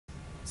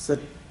So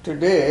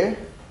today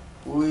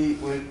we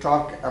will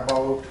talk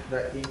about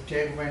the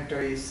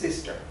integumentary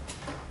system.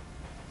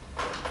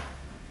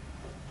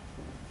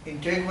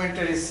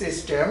 Integumentary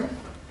system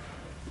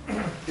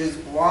is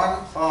one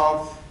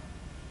of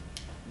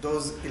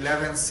those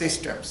 11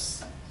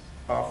 systems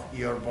of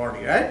your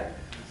body, right?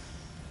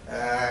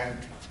 And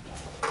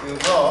you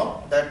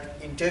know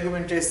that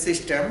integumentary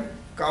system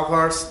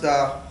covers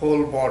the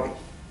whole body.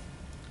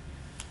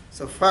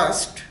 So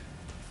first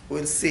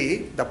we'll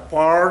see the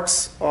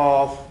parts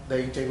of the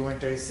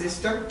integumentary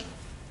system.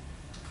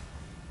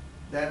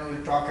 Then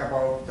we'll talk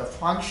about the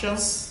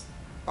functions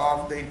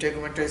of the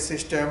integumentary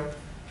system.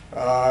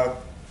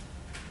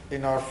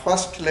 In our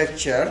first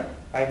lecture,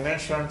 I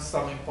mentioned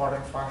some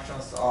important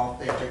functions of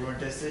the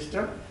integumentary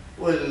system.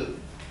 We'll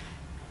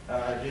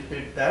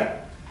repeat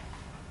that.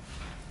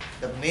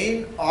 The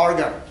main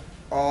organ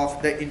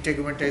of the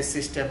integumentary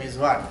system is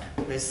what?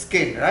 The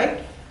skin,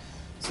 right?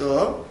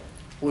 So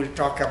we'll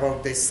talk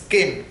about the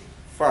skin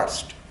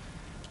first.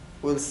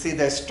 We'll see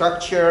the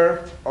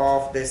structure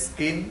of the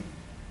skin,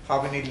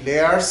 how many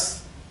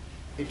layers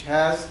it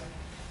has.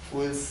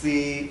 We'll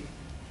see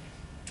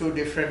two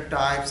different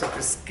types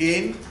of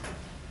skin,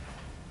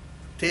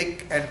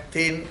 thick and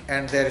thin,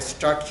 and their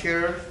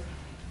structure.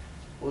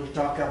 We'll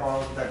talk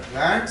about the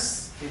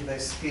glands in the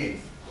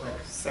skin, like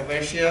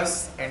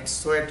sebaceous and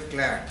sweat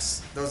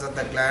glands. Those are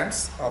the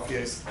glands of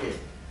your skin.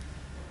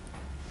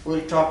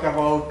 We'll talk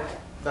about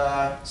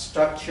the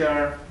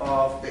structure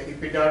of the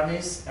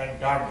epidermis and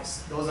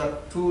dermis. Those are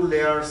two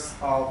layers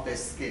of the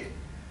skin.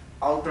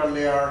 Outer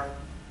layer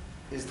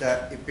is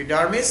the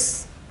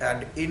epidermis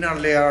and inner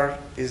layer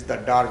is the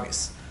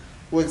dermis.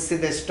 We'll see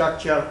the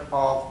structure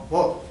of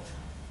both.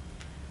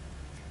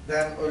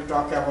 Then we'll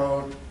talk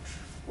about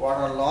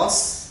water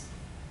loss,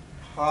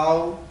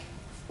 how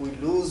we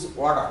lose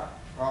water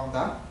from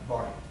the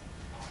body.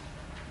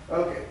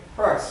 Okay,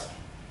 first,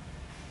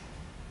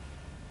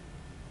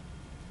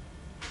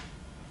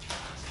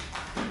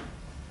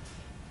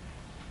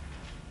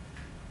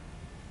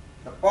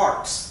 the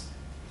parts.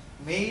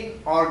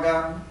 Main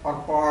organ or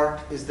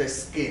part is the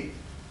skin,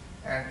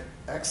 and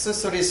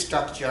accessory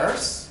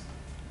structures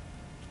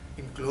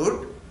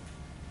include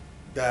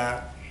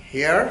the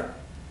hair,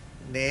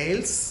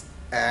 nails,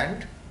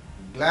 and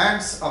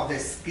glands of the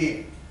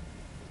skin.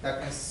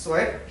 That means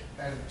sweat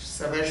and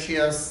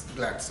sebaceous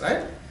glands,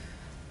 right?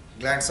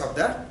 Glands of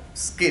the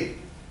skin.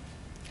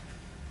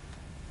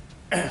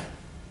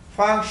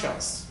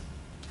 Functions.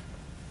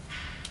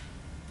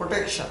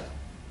 Protection.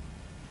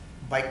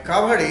 By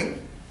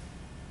covering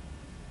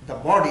the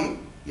body,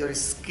 your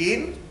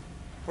skin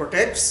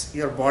protects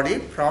your body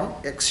from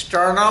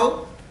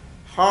external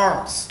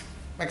harms.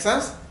 Make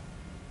sense?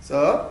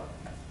 So,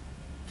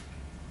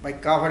 by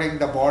covering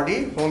the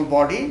body, whole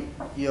body,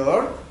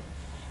 your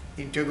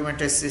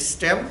integumentary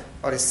system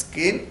or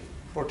skin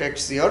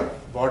protects your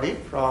body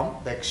from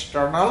the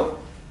external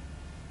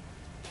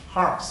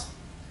harms.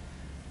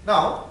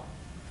 Now,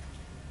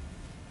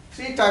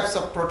 three types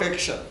of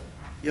protection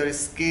your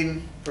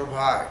skin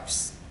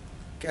provides.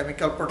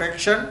 Chemical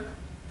protection.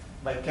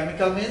 By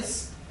chemical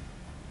means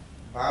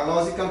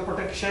biological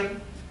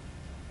protection,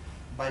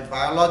 by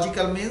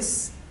biological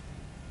means,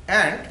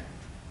 and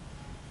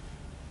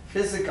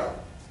physical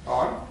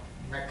or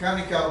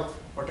mechanical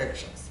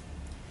protections.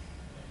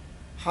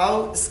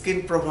 How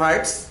skin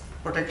provides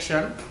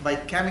protection? By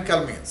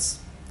chemical means.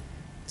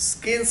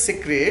 Skin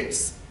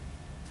secretes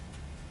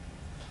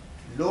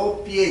low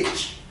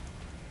pH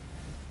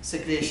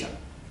secretion.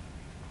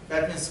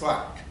 That means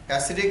what?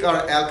 Acidic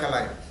or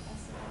alkaline?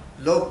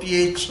 Low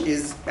pH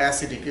is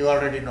acidic, you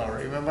already know,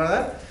 remember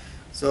that?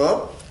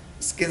 So,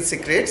 skin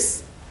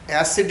secretes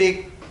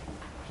acidic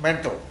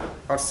mental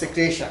or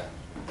secretion,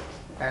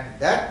 and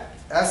that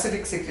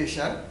acidic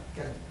secretion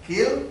can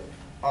kill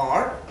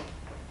or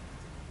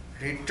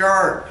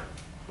retard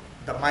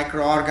the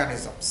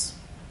microorganisms.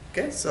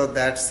 Okay, so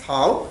that's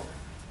how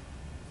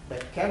the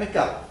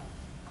chemical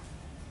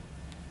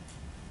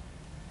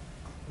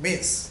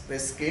means the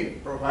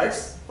skin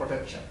provides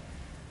protection.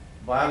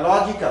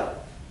 Biological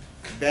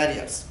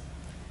barriers.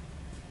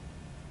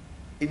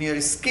 In your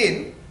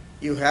skin,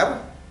 you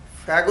have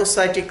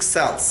phagocytic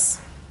cells,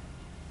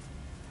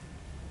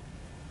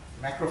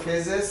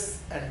 macrophages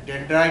and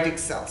dendritic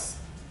cells.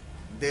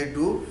 They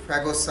do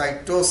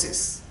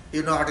phagocytosis.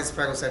 You know what is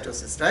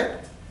phagocytosis,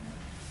 right?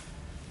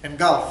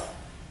 Engulf,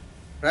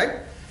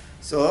 right?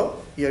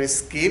 So, your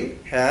skin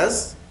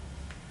has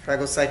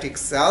phagocytic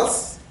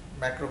cells,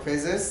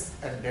 macrophages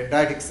and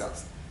dendritic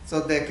cells. So,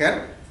 they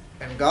can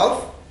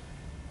engulf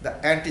the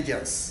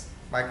antigens,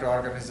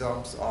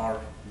 microorganisms or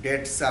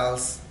dead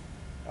cells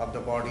of the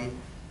body.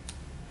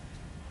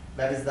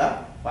 That is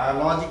the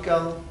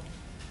biological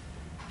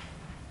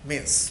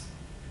means.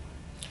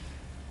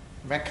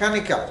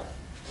 Mechanical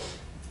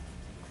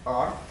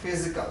or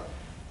physical.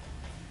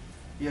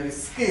 Your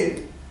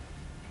skin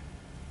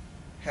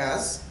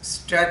has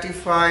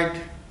stratified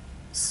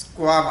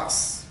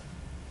squamous.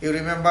 You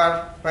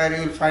remember where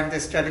you will find the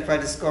stratified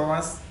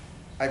squamous?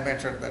 I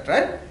mentioned that,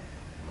 right?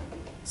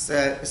 So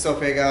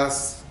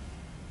esophagus,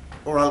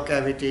 oral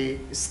cavity,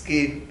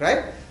 skin,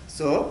 right?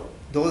 So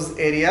those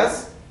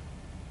areas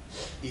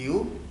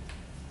you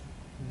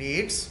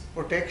needs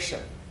protection.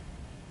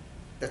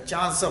 The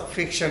chance of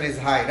friction is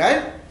high,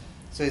 right?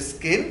 So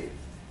skin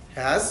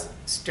has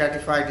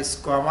stratified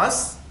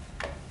squamous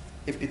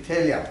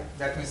epithelium.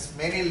 That means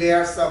many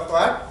layers of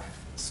what?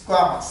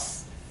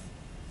 Squamous,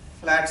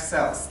 flat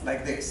cells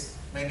like this.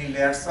 Many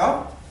layers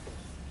of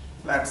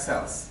flat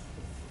cells.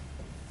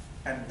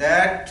 And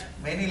that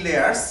many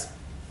layers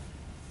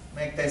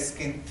make the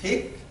skin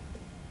thick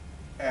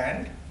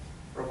and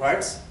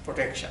provides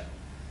protection.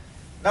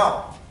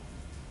 Now,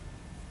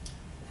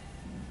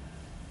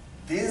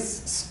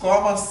 these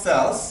squamous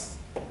cells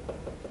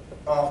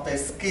of the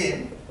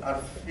skin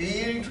are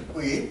filled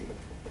with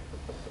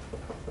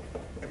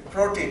a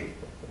protein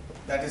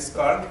that is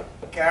called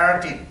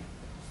keratin.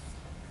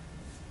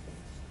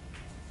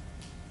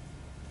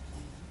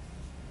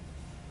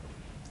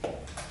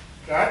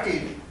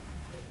 Keratin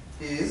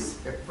is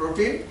a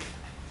protein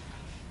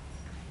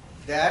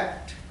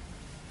that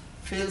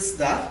fills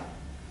the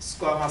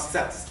squamous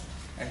cells,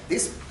 and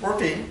this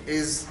protein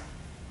is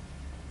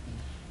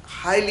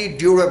highly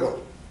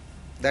durable.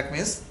 That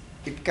means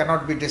it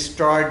cannot be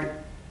destroyed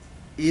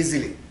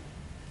easily.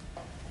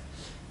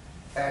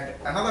 And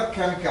another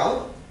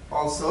chemical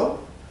also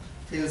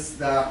fills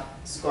the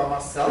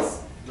squamous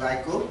cells,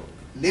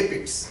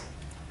 glycolipids.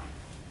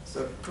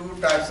 So two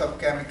types of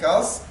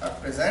chemicals are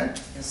present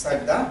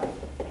inside the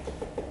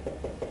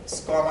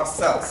squamous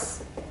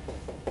cells.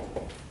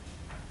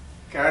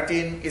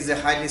 Keratin is a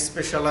highly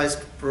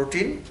specialized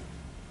protein,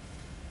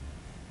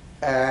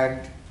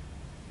 and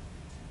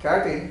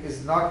keratin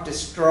is not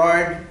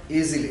destroyed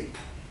easily,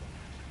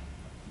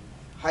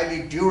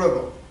 highly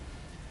durable.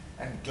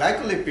 And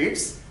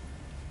glycolipids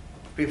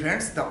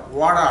prevents the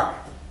water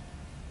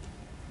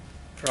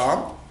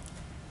from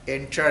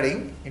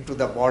entering into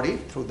the body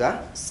through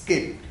the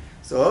skin.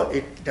 So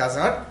it does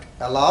not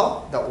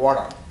allow the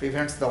water,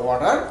 prevents the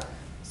water,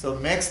 so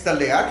makes the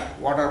layer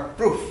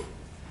waterproof.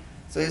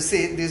 So you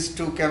see these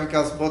two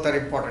chemicals both are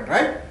important,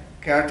 right?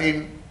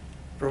 Keratin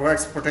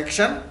provides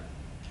protection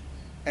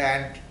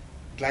and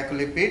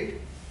glycolipid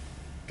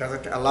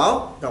doesn't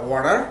allow the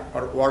water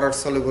or water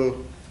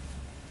soluble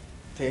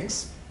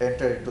things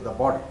enter into the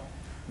body.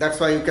 That's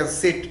why you can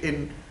sit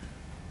in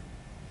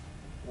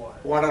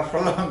water for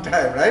a long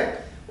time, right?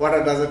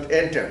 Water doesn't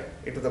enter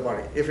into the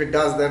body. If it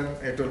does, then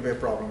it will be a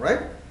problem,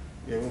 right?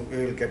 You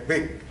will get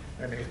big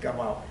and it will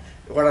come out.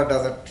 Water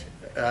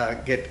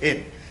doesn't get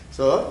in.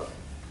 So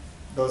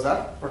those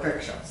are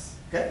protections.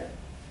 Okay.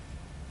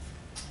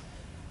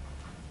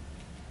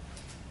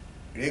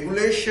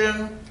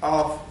 Regulation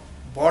of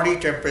body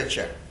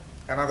temperature,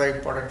 another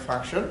important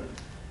function.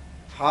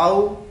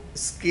 How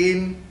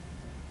skin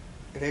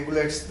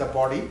regulates the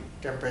body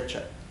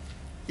temperature.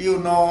 You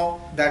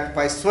know that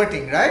by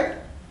sweating, right?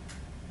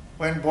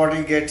 When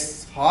body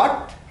gets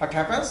hot, what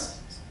happens?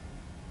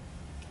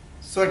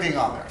 Sweating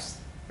occurs,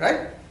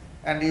 right?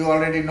 And you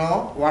already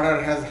know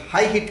water has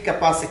high heat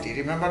capacity.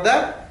 Remember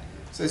that?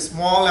 So a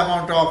small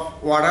amount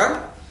of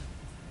water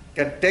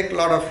can take a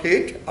lot of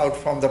heat out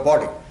from the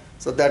body.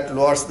 So that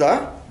lowers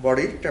the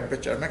body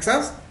temperature. Make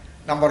sense?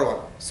 Number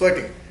one,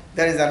 sweating.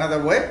 There is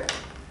another way.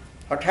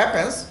 What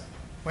happens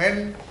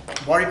when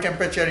body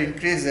temperature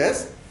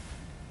increases,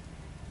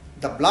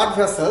 the blood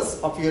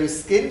vessels of your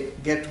skin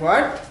get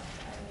what?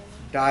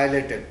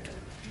 Dilated.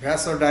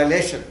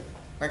 Vasodilation.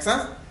 Make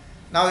sense?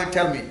 Now you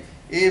tell me,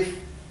 if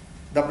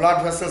the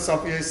blood vessels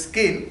of your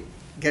skin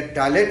get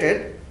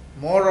dilated,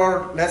 more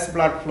or less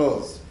blood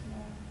flows?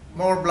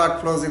 More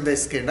blood flows in the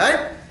skin,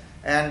 right?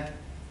 And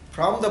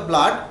from the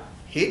blood,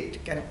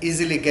 heat can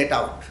easily get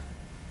out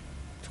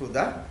through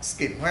the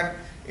skin. When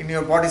in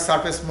your body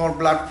surface more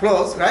blood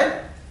flows,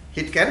 right?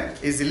 Heat can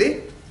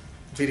easily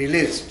be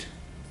released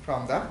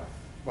from the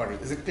body.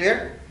 Is it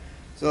clear?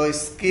 So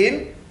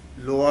skin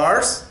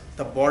lowers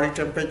the body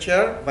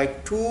temperature by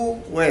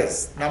two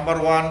ways. Number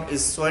one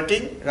is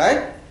sweating,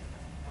 right?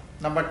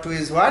 Number two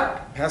is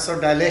what?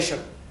 Vasodilation.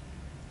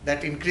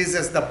 That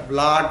increases the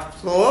blood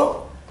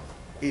flow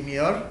in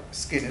your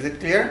skin. Is it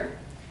clear?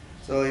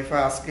 So if I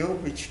ask you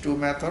which two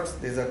methods,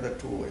 these are the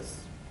two ways.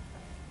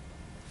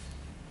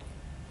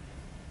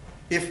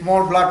 If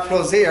more blood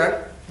flows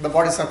here, the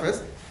body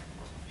surface,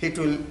 heat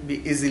will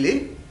be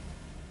easily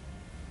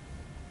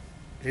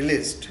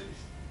released.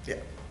 Yeah.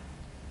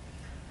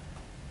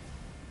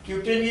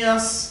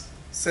 Cutaneous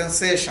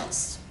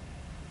sensations.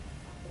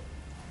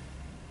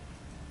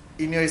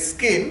 In your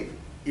skin,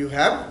 you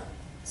have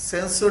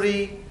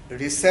sensory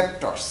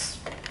receptors.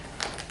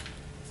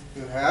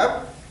 You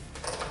have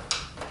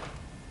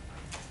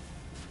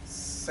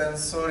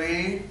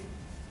sensory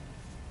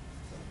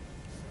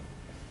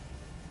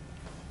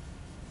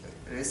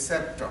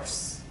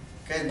receptors,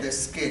 okay, in the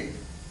skin.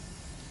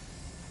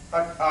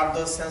 What are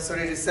those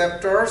sensory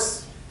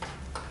receptors?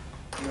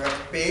 You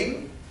have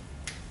pain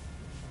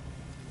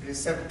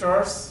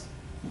receptors,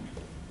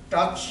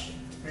 touch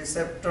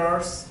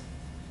receptors,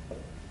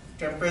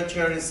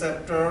 temperature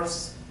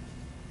receptors,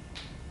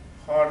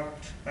 hot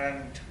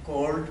and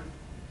cold,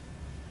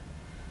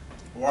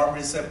 warm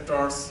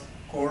receptors,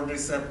 cold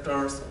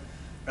receptors,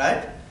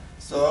 right?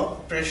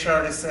 So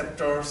pressure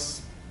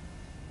receptors.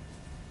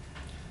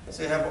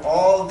 So you have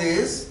all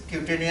these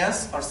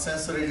cutaneous or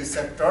sensory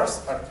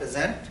receptors are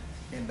present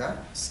in the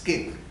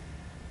skin,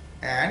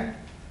 and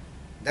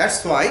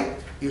that's why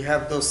you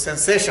have those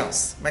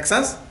sensations. Make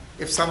sense?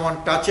 If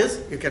someone touches,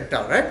 you can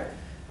tell, right?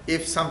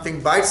 If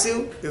something bites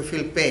you, you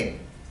feel pain.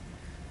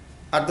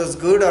 Are those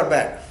good or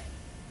bad?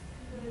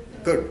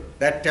 Good.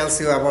 That tells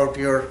you about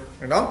your,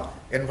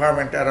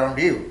 environment around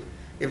you.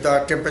 If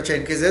the temperature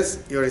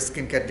increases, your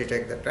skin can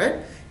detect that, right?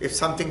 If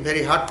something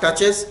very hot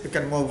touches, you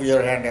can move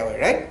your hand away,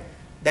 right?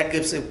 That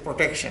gives you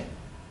protection.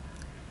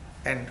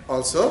 And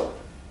also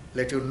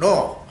let you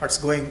know what's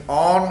going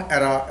on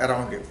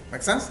around you.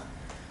 Make sense?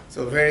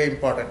 So very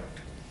important.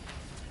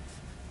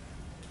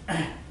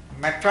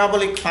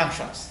 Metabolic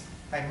functions.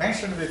 I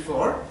mentioned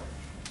before,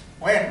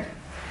 when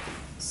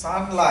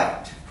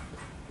sunlight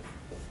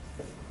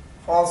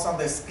falls on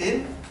the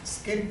skin,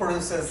 skin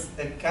produces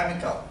a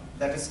chemical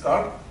that is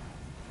called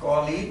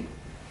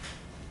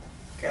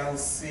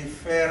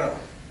cholecalciferol.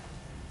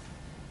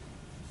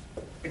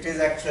 It is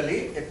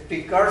actually a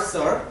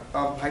precursor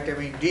of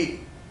vitamin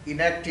D,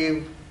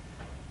 inactive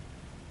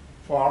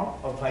form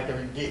of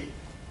vitamin D,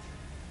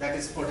 that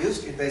is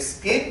produced in the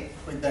skin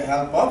with the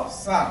help of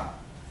sun.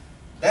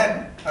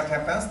 Then what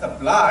happens? The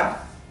blood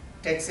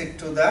takes it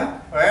to the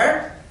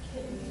where?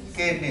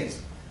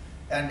 Kidneys.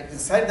 And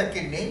inside the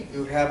kidney,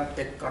 you have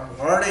a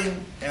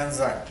converting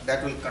enzyme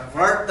that will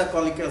convert the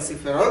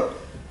cholecalciferol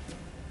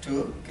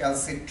to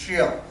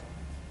calcitriol.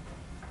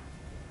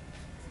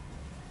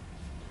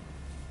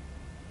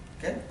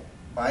 Okay,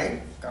 by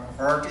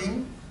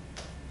converting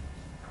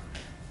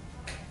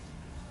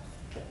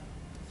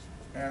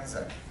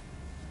enzyme,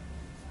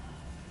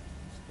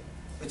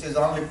 which is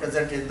only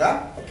present in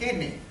the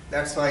kidney.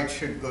 That's why it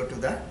should go to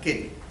the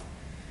kidney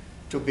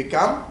to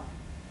become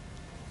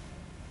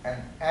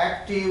an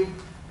active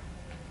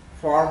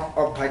form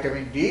of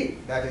vitamin D,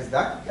 that is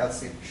the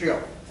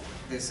calcitriol.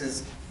 This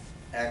is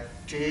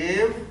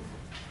active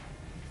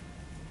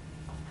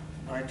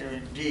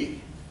vitamin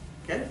D.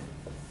 Okay.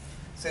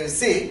 So you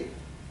see,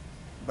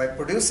 by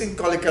producing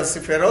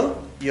cholecalciferol,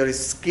 your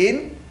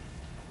skin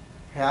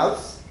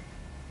helps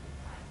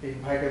in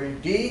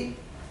vitamin D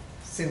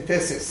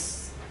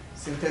synthesis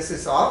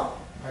of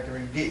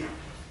vitamin D.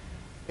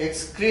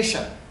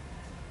 Excretion.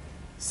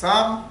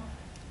 Some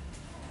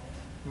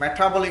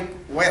metabolic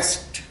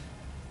waste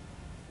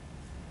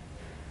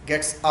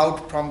gets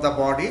out from the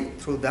body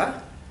through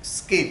the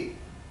skin,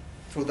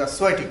 through the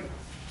sweating.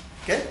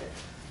 Okay?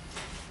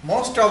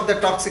 Most of the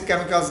toxic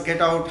chemicals get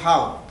out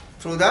how?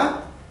 Through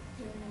the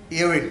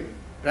urine,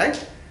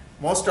 right?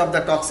 Most of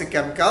the toxic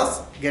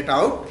chemicals get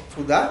out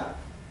through the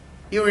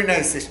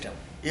urinary system,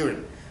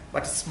 urine.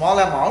 But small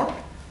amount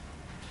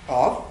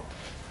of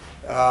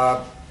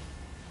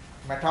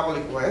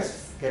metabolic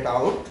waste get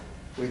out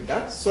with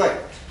the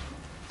sweat,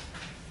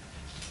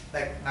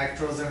 like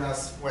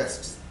nitrogenous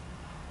wastes,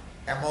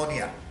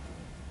 ammonia,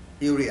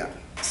 urea,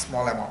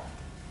 small amount.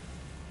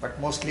 But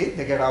mostly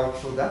they get out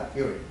through the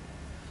urine.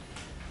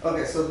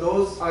 Okay, so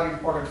those are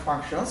important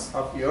functions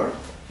of your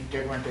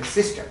integumentary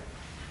system.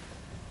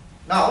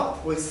 Now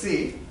we'll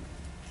see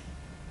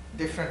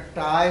different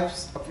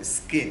types of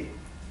skin.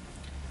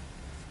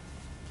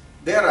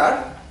 There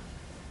are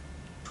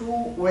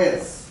two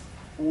ways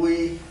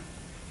we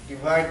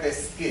divide the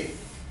skin.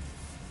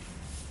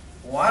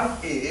 One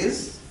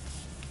is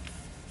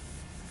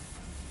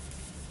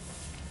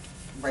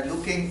by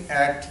looking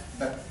at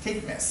the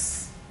thickness.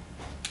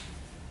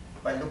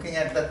 By looking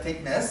at the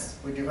thickness,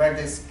 we divide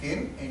the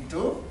skin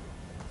into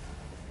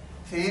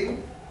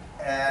thin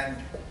and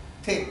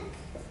thick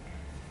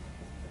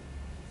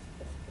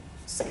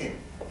skin.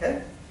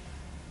 Okay?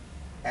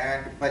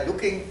 And by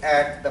looking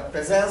at the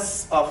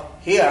presence of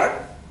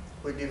hair,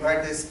 we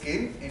divide the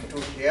skin into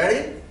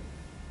hairy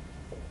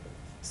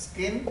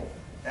skin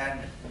and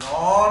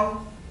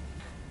non-hairy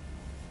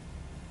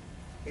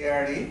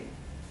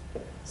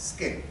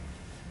skin.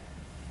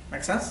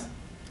 Make sense?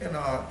 In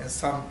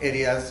some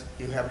areas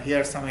you have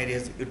hair, some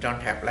areas you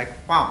don't have,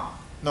 like palm,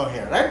 no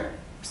hair, right?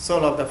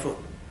 Sole of the foot.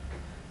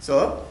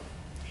 So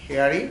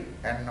hairy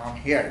and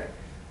non-hairy.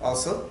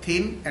 Also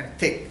thin and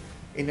thick.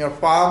 In your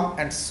palm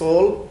and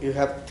sole you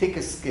have thick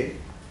skin.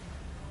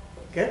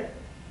 Okay?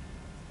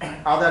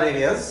 Other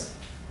areas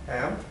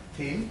have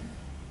thin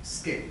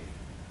skin.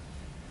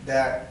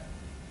 The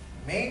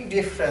main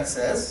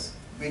differences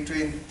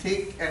between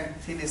thick and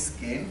thin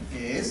skin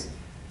is,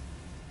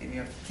 in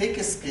your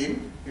thick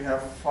skin you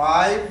have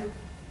 5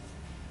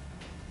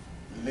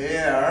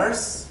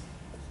 layers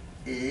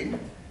in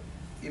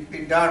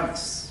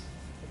epidermis.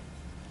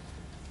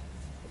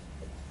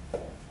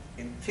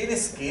 In thin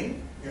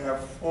skin you have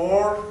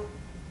 4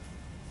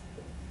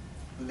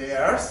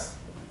 layers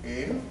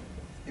in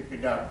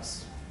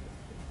epidermis.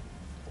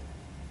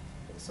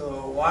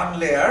 So one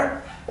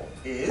layer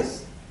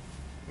is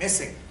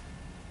missing,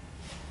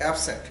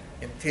 absent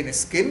in thin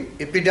skin.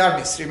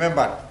 Epidermis,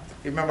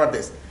 remember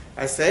this.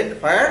 I said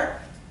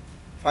where?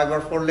 5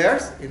 or 4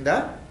 layers in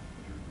the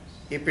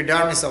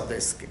epidermis of the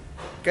skin.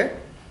 Okay?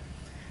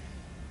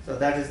 So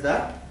that is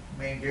the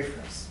main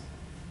difference.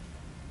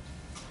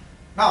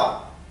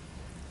 Now,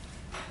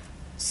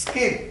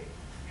 skin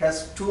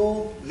has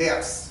two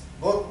layers.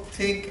 Both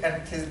thick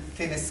and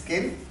thin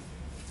skin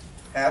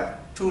have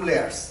two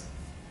layers.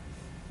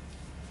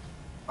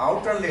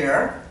 Outer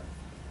layer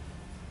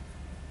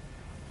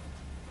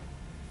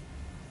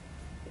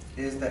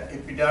is the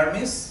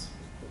epidermis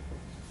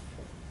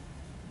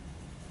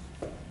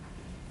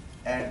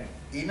and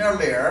inner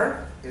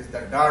layer is the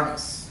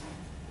dermis.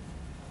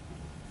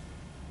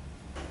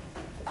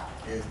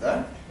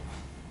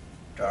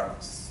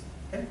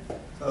 Okay?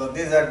 So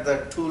these are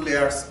the two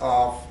layers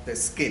of the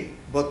skin,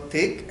 both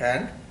thick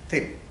and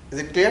thin. Is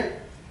it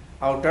clear?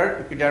 Outer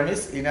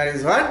epidermis, inner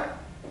is what?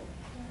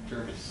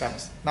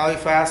 Dermis. Now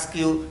if I ask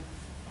you,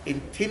 in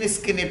thin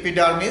skin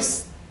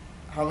epidermis,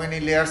 how many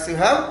layers you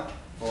have?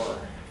 4.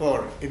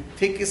 4. In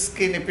thick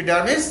skin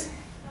epidermis?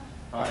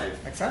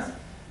 5. Makes sense?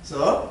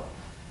 So,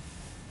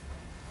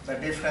 the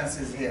difference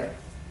is here.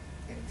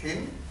 In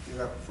thin, you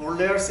have 4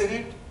 layers in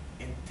it.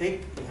 In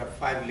thick, you have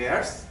 5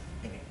 layers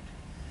in it.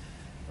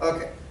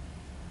 Okay.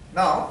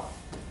 Now,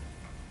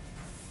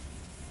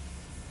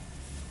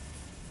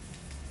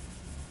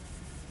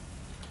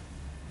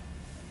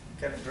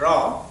 you can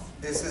draw.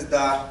 This is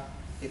the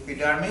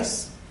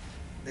epidermis.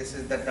 This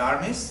is the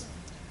dermis.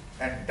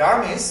 And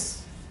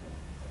dermis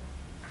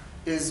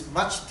is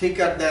much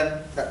thicker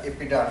than the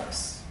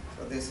epidermis.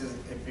 So this is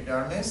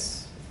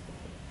epidermis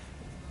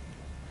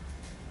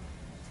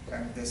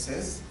and this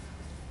is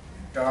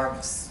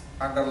dermis,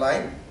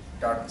 underline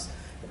dermis.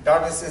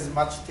 Dermis is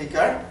much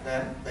thicker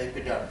than the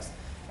epidermis.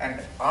 And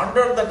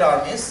under the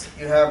dermis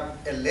you have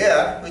a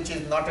layer which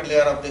is not a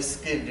layer of the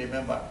skin,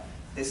 remember.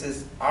 This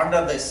is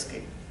under the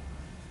skin.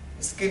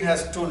 Skin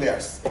has 2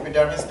 layers,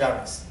 epidermis,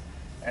 dermis.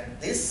 And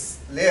this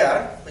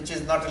layer, which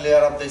is not a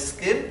layer of the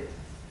skin,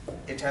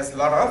 it has a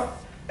lot of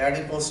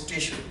adipose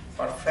tissue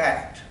or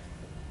fat.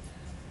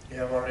 You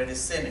have already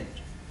seen it.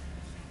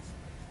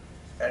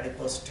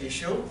 Adipose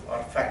tissue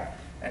or fat.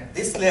 And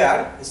this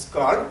layer is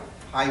called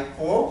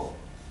hypodermis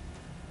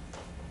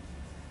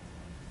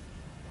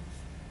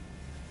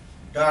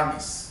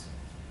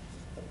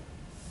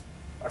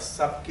or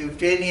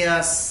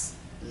subcutaneous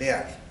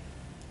layer.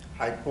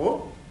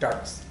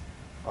 Hypodermis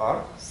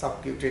or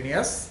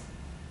subcutaneous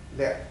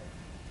layer.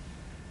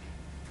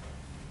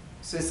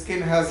 So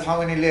skin has how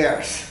many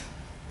layers?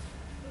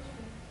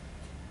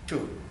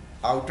 2.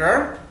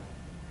 Outer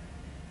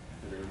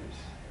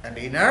and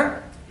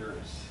inner.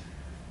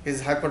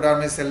 Is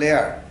hypodermis a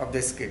layer of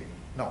the skin?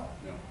 No.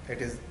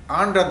 It is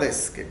under the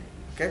skin,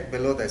 okay,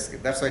 below the skin.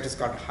 That's why it is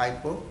called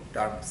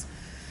hypodermis.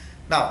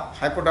 Now,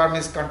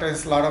 hypodermis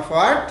contains a lot of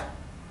what?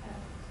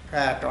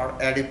 Fat or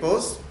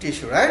adipose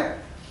tissue, right?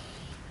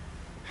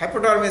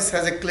 Hypodermis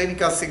has a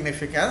clinical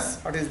significance.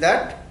 What is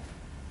that?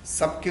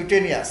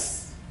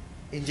 Subcutaneous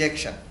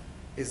injection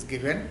is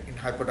given in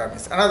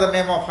hypodermis. Another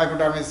name of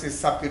hypodermis is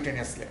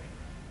subcutaneous layer,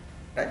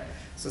 right?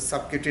 So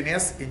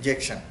subcutaneous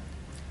injection.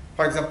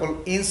 For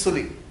example,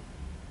 insulin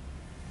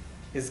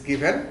is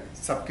given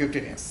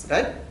subcutaneous,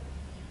 right?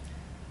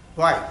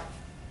 Why?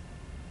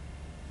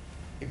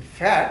 In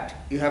fat,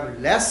 you have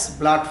less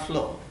blood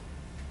flow,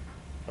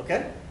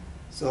 okay?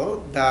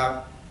 So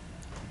the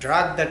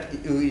drug that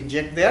you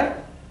inject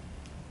there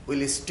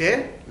will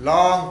stay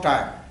long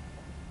time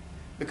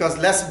because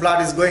less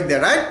blood is going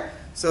there, right?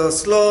 So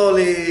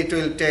slowly it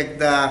will take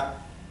the,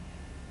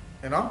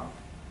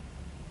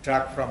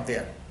 drug from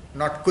there,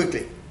 not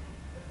quickly,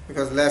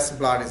 because less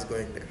blood is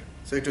going there.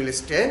 So it will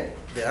stay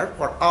there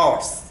for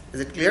hours. Is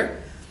it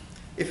clear?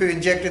 If you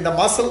inject in the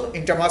muscle,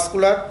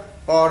 intramuscular,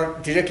 or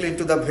directly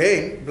into the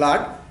vein,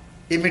 blood,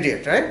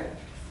 immediate, right?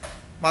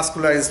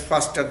 Muscular is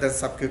faster than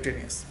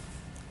subcutaneous.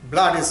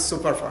 Blood is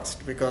super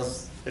fast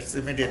because it's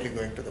immediately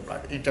going to the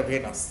blood,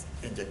 intravenous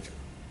injection.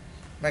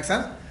 Make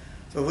sense?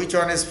 So which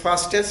one is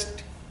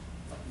fastest?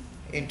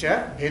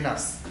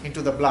 Intravenous,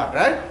 into the blood,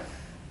 right?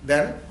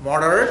 Then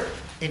moderate,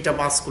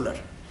 intramuscular.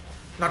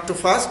 Not too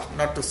fast,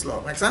 not too slow.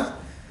 Make sense?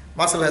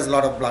 Muscle has a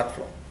lot of blood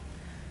flow.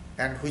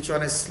 And which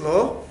one is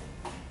slow?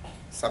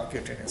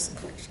 Subcutaneous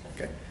injection,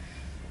 okay?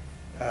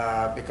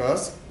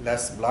 Because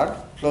less blood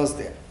flows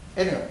there.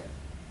 Anyway,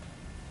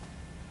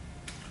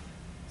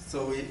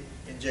 so we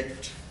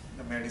inject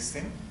the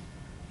medicine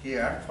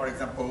here. For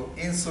example,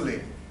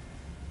 insulin.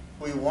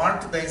 We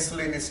want the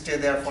insulin to stay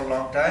there for a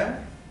long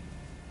time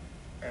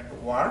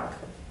and work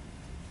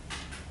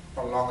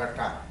for longer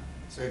time.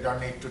 So you don't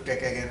need to take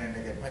again and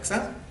again. Make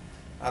sense?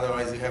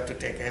 Otherwise you have to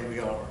take every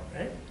hour,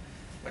 right?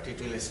 But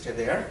it will stay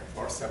there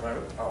for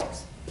several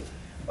hours.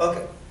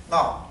 Okay,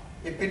 now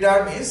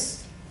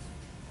epidermis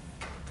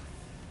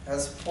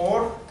has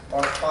 4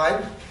 or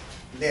 5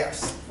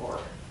 layers. 4.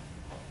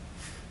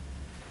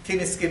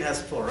 Thin skin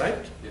has 4,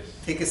 right? Yes.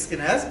 Thick skin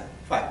has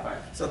 5.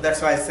 So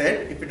that's why I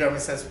said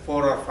epidermis has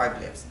 4 or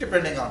 5 layers,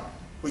 depending on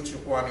which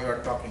one you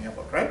are talking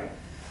about, right?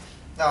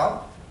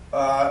 Now,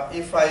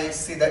 if I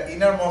see the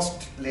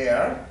innermost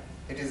layer,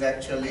 it is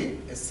actually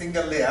a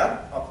single layer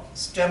of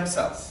stem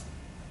cells.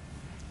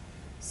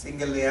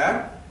 Single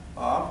layer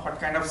of what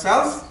kind of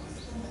cells?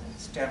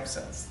 Stem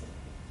cells.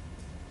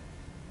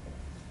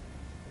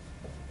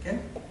 Okay,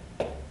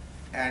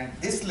 and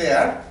this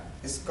layer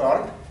is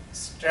called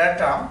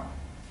stratum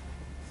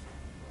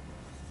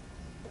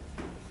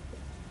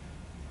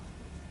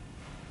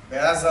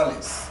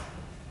basalis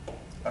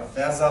or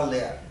basal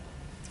layer.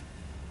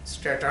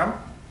 Stratum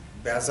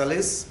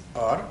basalis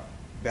or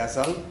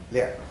basal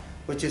layer,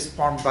 which is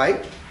formed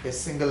by a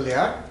single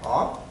layer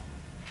of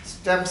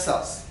stem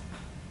cells.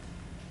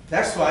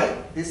 That's why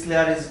this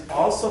layer is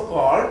also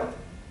called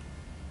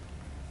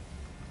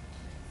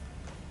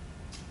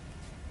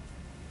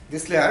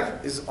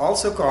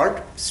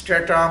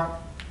stratum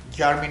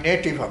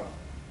germinativum,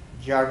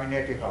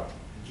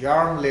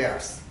 germ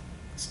layers,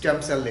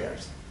 stem cell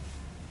layers.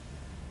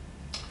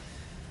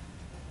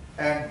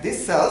 And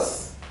these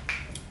cells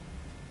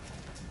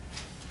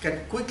can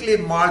quickly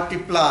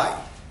multiply.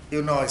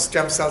 You know,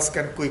 stem cells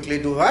can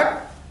quickly do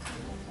what?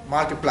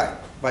 Multiply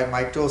by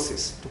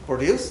mitosis to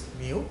produce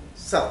new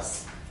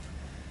cells.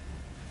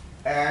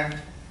 And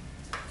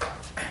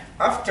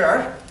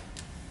after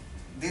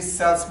these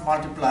cells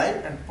multiply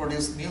and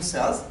produce new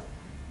cells,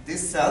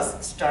 these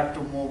cells start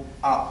to move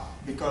up,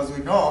 because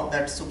we know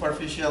that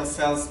superficial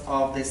cells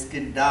of the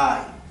skin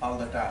die all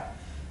the time.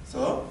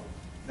 So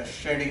the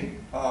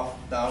shedding of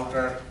the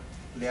outer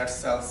layer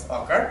cells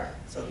occur.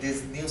 So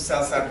these new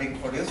cells are being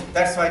produced.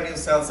 That's why new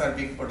cells are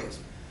being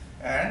produced.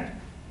 And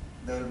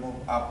they will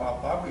move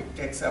up. It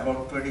takes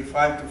about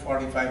 25 to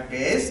 45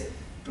 days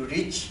to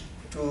reach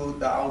to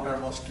the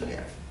outermost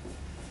layer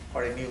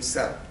for a new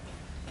cell.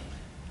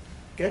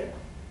 Okay?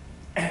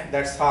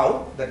 That's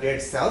how the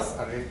dead cells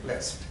are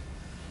replaced.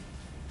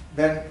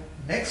 Then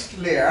next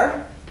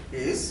layer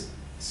is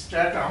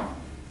stratum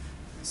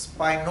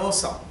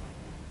spinosum.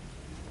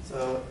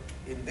 So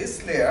in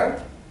this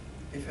layer,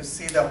 if you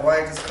see the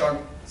white is called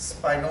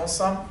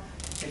spinosum.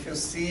 If you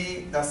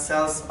see the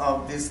cells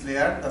of this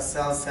layer, the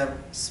cells have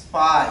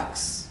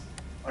spikes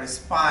or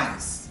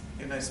spines,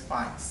 you know,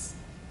 spines,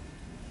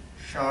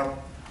 sharp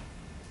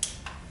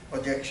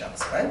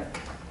projections, right?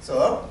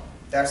 So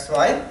that's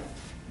why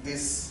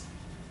this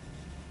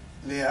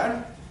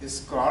layer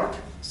is called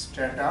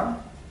stratum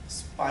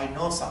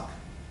spinosum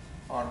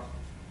or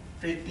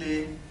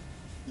prickly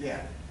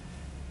layer.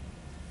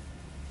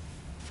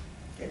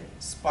 Okay,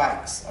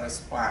 spikes or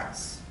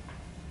spines.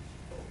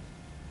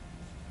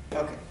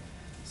 Okay,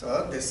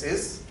 so this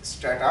is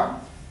stratum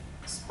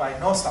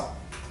spinosum.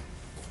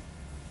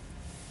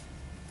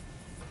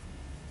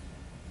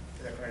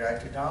 Let me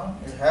write it down.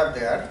 You have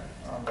there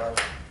on the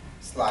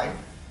slide.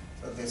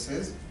 So this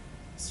is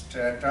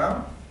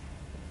stratum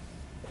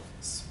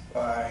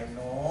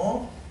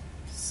spinosum.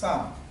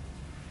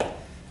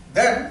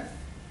 Then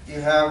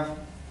you have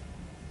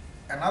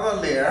another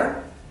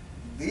layer.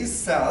 These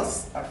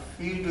cells are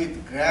filled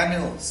with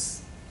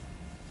granules.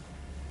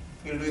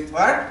 Filled with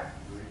what?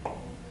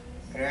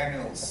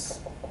 Granules.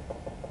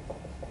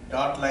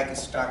 Dot-like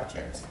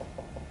structures.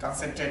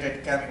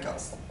 Concentrated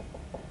chemicals.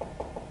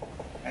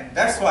 And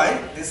that's why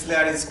this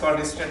layer is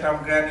called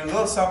stratum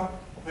granulosum.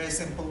 Very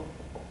simple.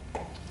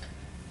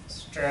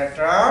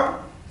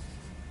 Stratum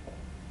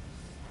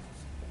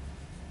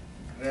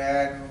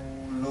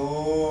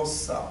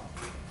granulosum.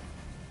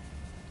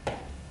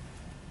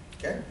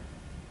 Okay.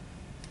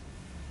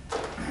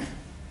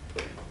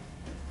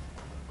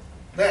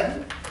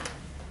 Then,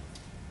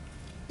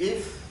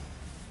 if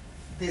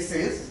this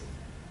is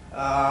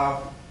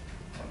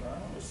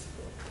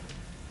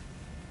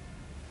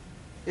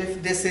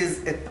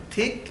a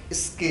thick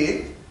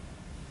skin,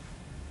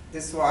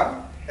 this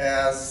one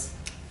has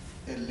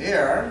a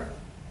layer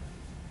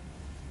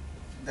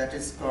that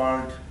is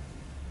called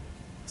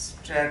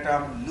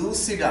stratum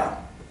lucidum.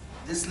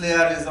 This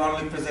layer is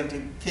only present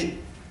in thick,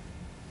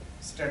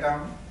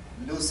 stratum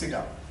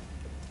lucidum,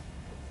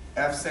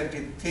 absent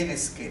in thin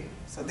skin.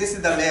 So this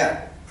is the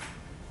layer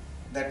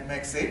that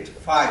makes it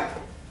 5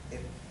 in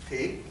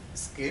thick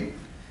skin,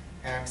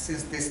 and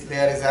since this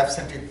layer is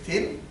absent in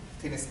thin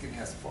skin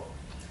has 4.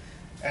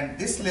 And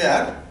this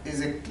layer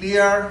is a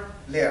clear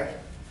layer,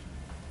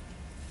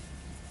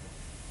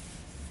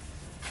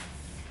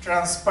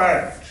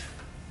 transparent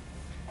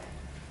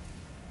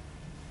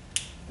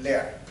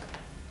layer,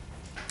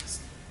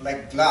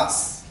 like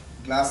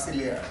glassy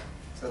layer.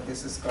 So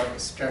this is called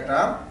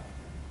stratum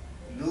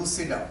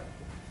lucidum.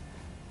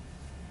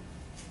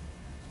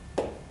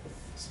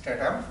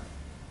 Stratum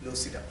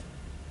lucidum.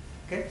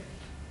 Okay?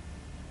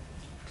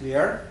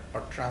 Clear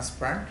or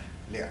transparent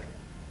layer.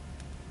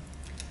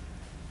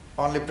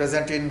 Only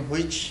present in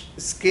which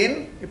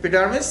skin?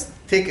 Epidermis?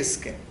 Thick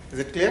skin. Is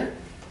it clear?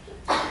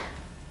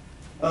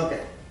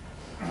 Okay.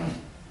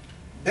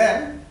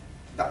 Then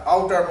the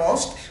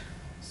outermost,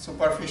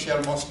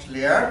 superficial most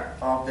layer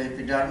of the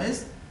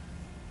epidermis,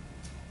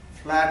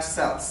 flat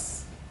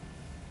cells.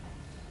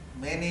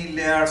 Many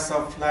layers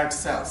of flat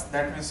cells.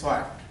 That means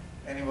what?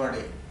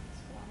 Anybody?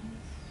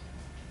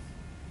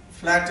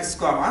 Flat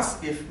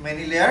squamous. If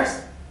many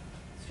layers?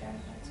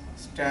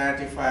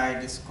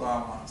 Stratified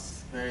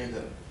squamous. Very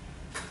good.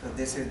 So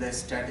this is the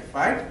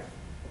stratified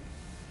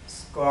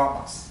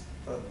squamous.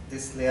 So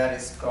this layer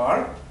is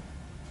called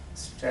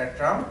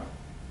stratum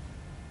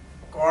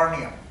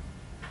corneum.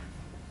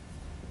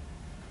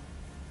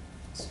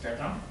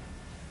 Stratum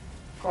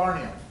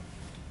corneum.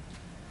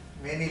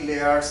 Many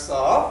layers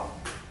of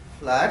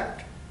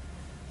flat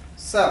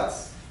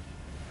cells.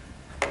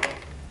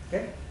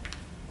 Okay.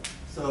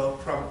 So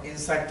from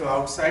inside to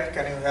outside,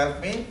 can you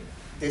help me?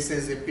 This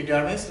is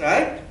epidermis,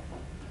 right?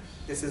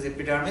 This is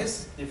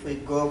epidermis. If we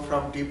go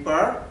from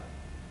deeper,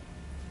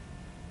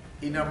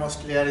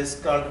 innermost layer is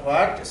called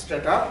what?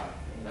 Stratum.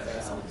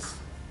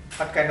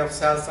 What kind of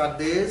cells are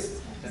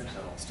these? Stem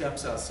cells. Stem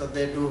cells. So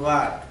they do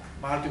what?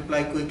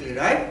 Multiply quickly,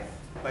 right?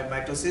 By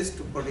mitosis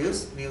to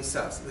produce new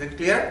cells. Is it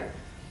clear?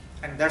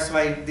 And that's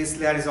why this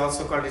layer is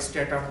also called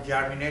stratum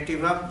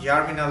germinativum,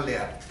 germinal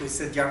layer. We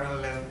say germinal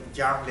layer,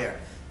 germ layer,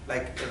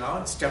 like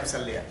stem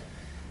cell layer.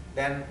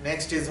 Then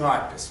next is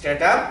what?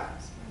 Stratum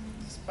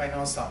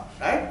spinosum,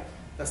 right?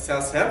 The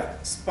cells have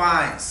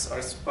spines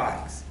or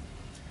spikes.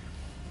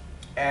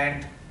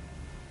 And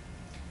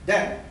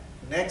then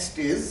next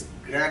is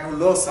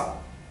granulosa,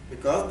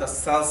 because the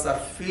cells are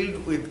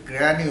filled with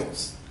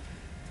granules,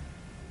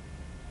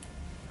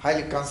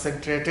 highly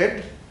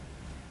concentrated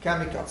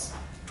chemicals.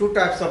 Two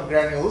types of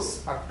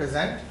granules are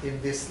present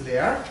in this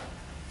layer,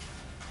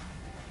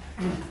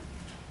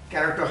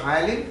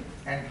 keratohyalin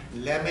and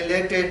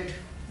lamellated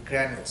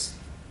granules.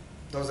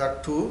 Those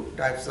are two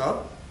types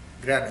of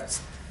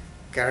granules,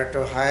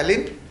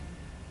 keratohyalin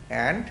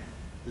and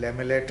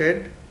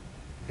lamellated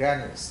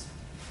granules.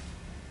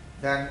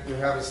 Then you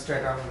have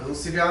stratum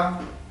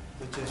lucidum,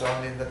 which is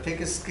only in the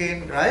thick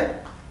skin, right?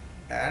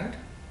 And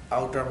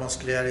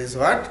outermost layer is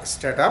what?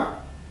 Stratum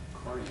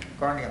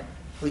corneum,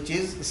 which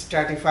is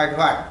stratified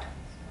what?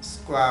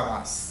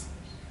 Squamous.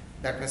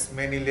 That means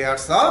many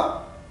layers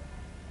of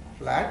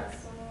flat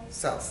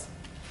cells.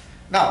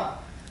 Now,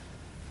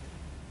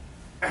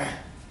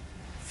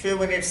 few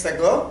minutes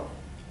ago,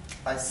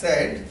 I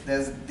said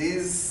that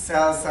these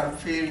cells are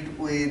filled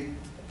with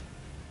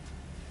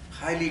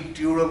highly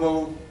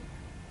durable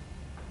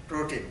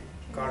protein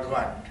called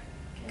what?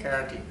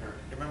 Keratin.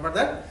 Remember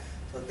that?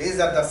 So these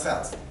are the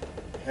cells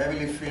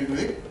heavily filled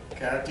with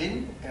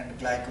keratin and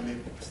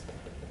glycolipids.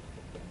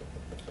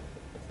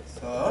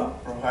 So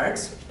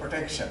provides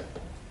protection.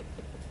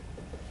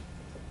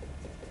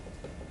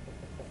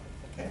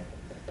 Okay.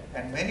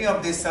 And many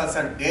of these cells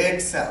are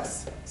dead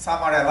cells.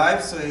 Some are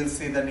alive, so you'll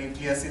see the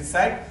nucleus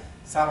inside.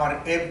 Some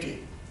are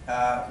empty,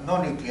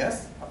 no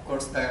nucleus. Of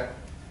course, the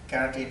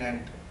keratin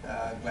and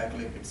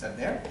glycolipids are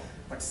there,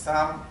 but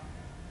some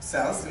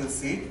cells you'll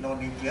see no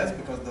nucleus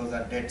because those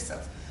are dead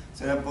cells.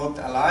 So you have both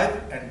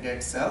alive and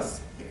dead cells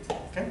here.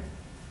 Okay.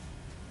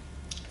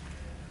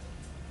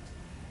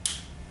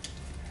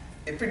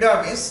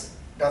 Epidermis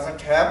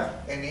doesn't have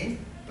any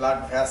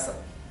blood vessel.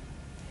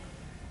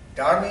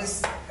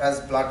 Dermis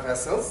has blood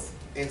vessels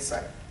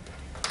inside.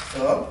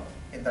 So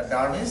in the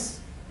dermis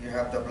you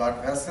have the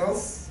blood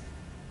vessels,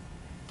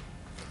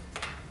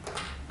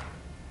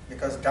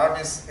 because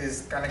dermis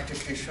is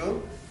connective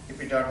tissue,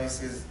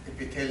 epidermis is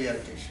epithelial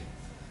tissue.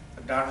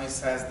 The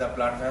dermis has the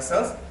blood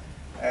vessels,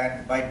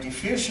 and by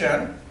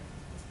diffusion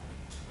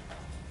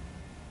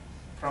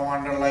from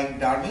underlying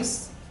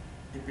dermis,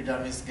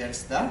 epidermis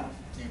gets the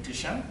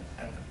nutrition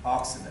and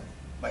oxygen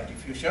by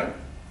diffusion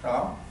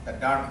from the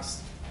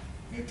dermis.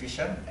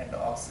 Nutrition and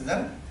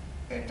oxygen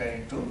enter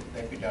into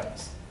the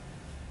epidermis.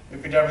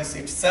 Epidermis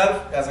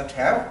itself doesn't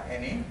have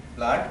any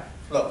blood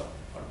flow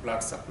or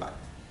blood supply.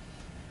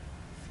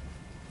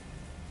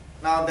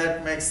 Now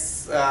that makes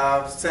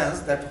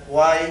sense that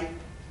why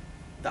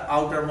the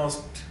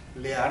outermost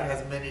layer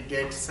has many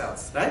dead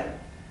cells, right?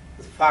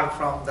 It's far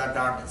from the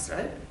dermis,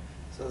 right?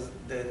 So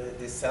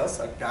these cells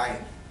are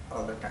dying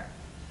all the time.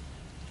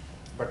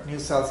 But new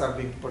cells are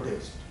being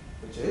produced,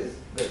 which is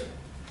good,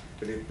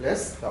 to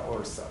replace the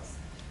old cells.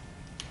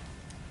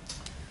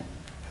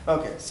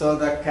 Okay, so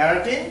the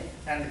keratin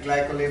and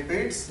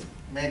glycolipids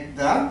make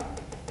the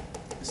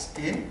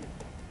skin,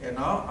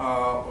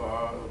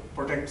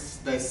 protects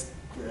the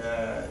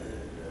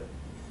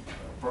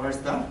provides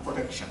the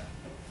protection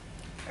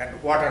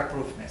and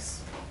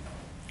waterproofness.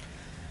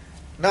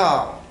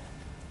 Now,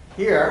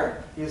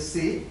 here you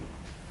see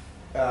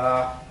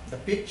the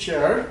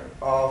picture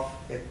of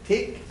a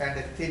thick and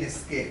a thin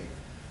skin.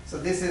 So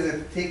this is a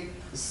thick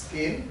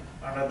skin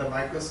under the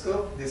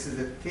microscope. This is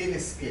a thin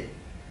skin.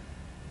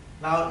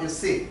 Now you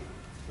see,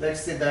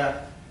 let's see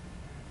the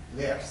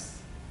layers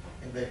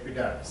in the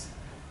epidermis.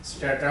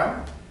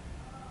 Stratum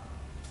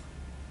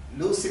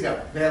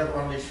lucidum. They have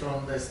only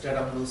shown the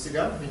stratum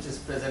lucidum, which is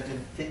present in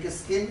thick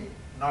skin,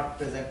 not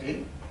present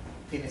in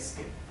thin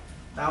skin.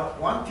 Now,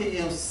 one thing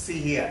you see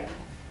here,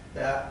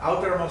 the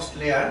outermost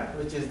layer,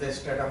 which is the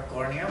stratum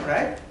corneum,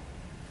 right?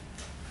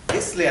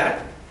 This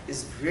layer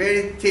is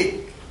very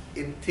thick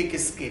in thick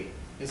skin.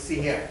 You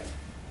see here,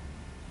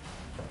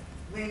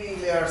 many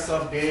layers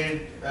of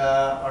dead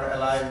or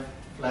alive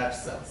flat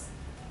cells,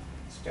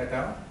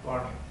 stratum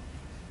corneum.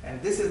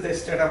 And this is the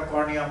stratum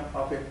corneum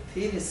of a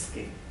thin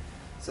skin.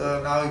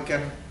 So now you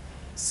can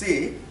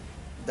see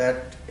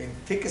that in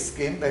thick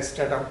skin the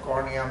stratum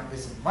corneum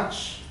is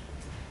much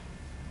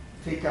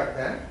thicker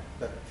than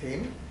the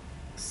thin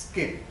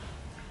skin.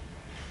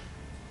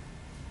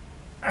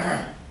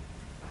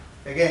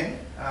 Again,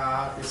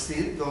 you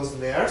see those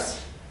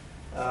layers.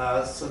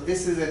 So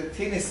this is a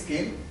thin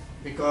skin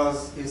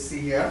because you see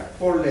here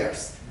 4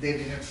 layers. They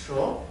didn't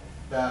show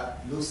the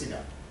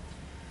lucida.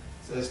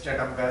 So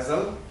stratum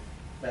basale,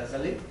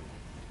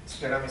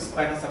 stratum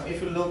spinosum.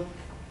 If you look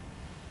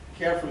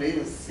carefully,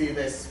 you see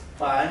the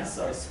spines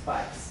or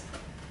spikes.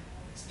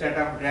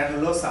 Stratum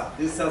granulosum.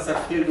 These cells are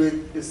filled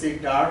with, you see,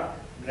 dark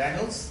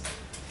granules,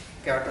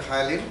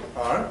 keratohyalin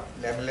or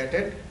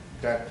lamellated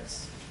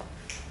granules.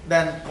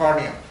 Then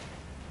cornea.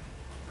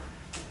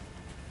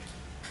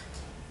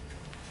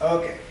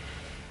 Okay.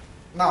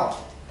 Now,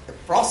 a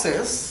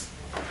process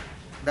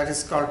that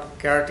is called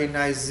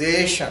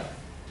keratinization.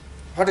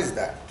 What is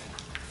that?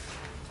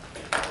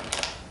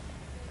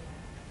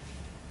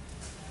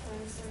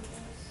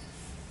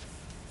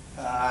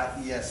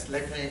 Yes,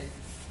 let me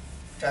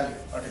tell you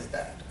what is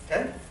that.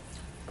 Okay.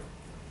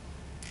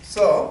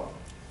 So,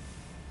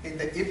 in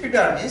the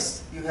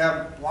epidermis, you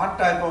have one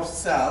type of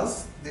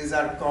cells. These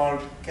are called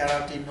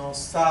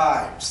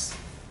keratinocytes.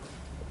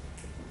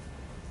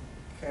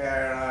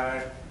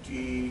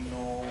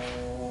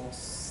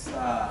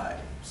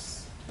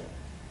 Keratinocytes.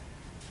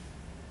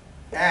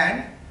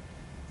 And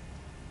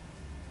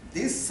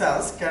these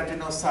cells,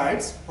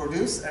 keratinocytes,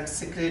 produce and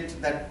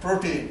secrete that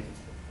protein,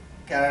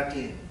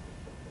 keratin.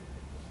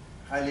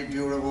 Highly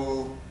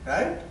durable,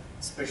 right?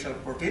 Special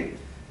protein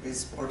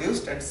is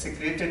produced and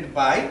secreted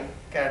by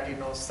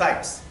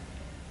keratinocytes.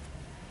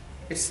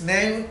 Its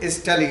name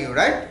is telling you,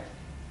 right?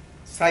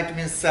 Cyte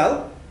means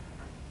cell.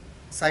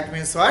 Cyte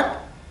means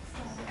what?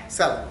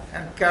 Cell.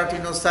 And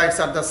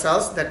keratinocytes are the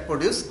cells that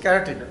produce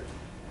keratin.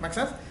 Make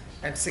sense?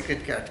 And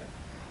secrete keratin.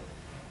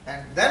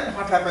 And then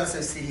what happens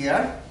is, see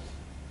here,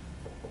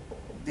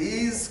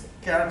 these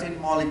keratin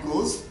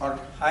molecules or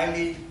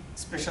highly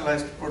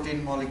specialized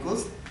protein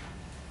molecules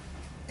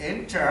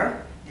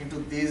enter into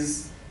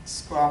these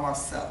squamous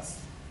cells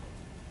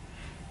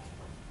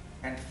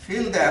and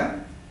fill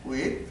them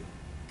with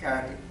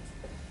keratin.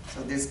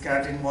 So these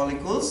keratin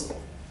molecules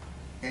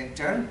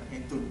enter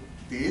into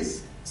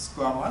these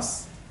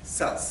squamous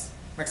cells.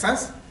 Make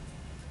sense?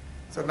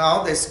 So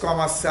now the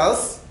squamous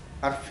cells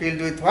are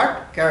filled with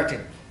what?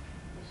 Keratin.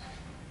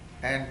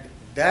 And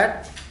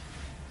that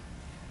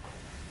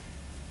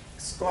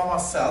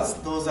squamous cells,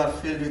 those are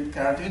filled with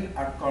keratin,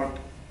 are called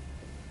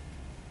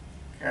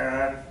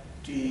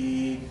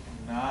keratinized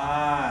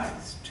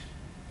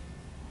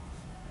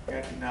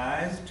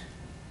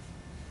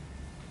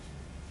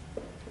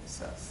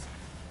cells.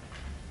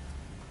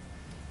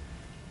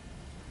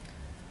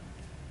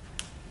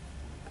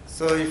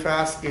 So if I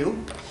ask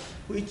you,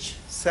 which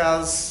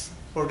cells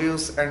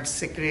produce and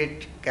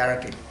secrete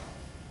keratin?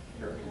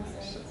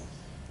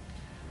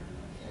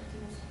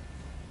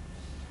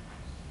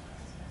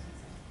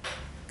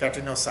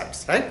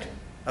 Keratinocytes, right?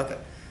 Okay.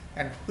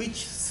 And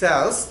which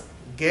cells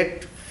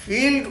get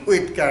filled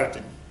with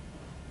keratin?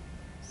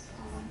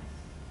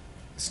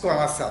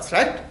 Squamous cells,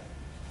 right?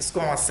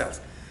 Squamous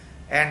cells.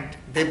 And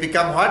they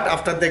become what?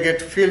 After they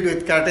get filled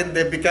with keratin,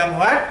 they become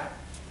what?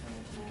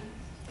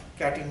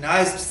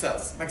 Keratinized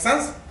cells. Make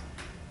sense?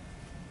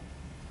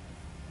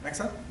 Make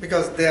sense?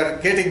 Because they are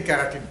getting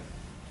keratin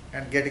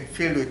and getting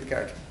filled with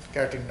keratin.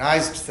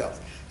 Keratinized cells.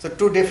 So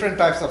two different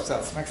types of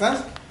cells. Make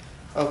sense?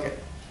 Okay.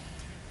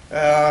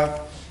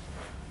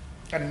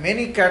 And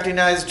many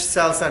keratinized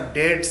cells are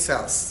dead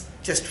cells,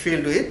 just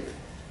filled with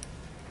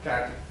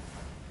keratin.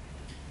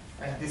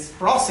 And this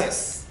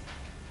process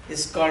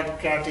is called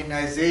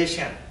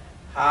keratinization.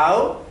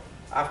 How?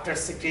 After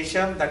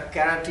secretion, the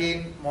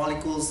keratin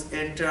molecules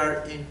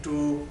enter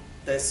into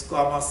the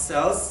squamous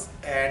cells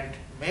and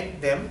make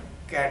them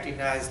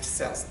keratinized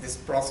cells. This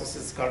process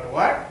is called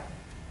what?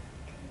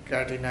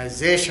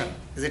 Keratinization.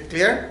 Is it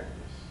clear?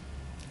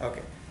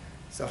 Okay.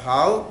 So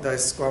how the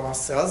squamous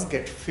cells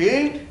get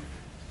filled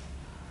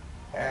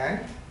and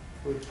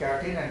with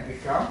keratin and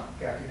become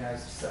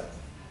keratinized cells.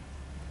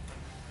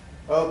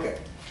 Okay.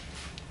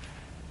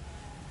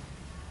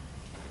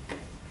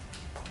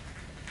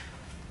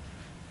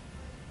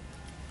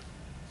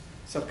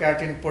 So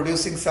keratin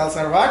producing cells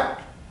are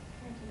what?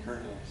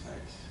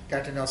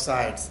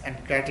 Keratinocytes. And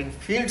keratin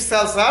filled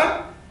cells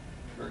are?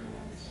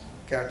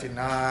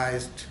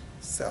 Keratinized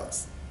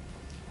cells.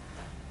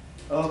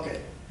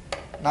 Okay.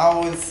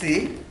 Now we'll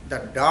see the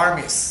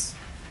dermis.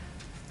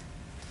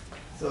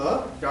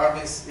 So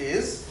dermis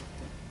is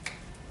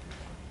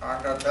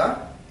under the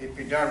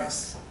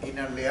epidermis,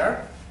 inner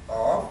layer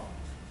of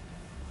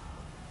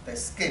the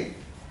skin.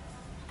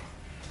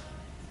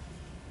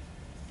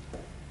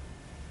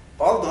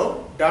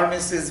 Although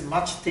dermis is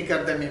much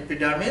thicker than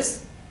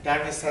epidermis,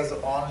 dermis has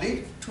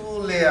only 2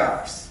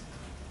 layers.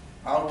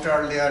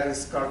 Outer layer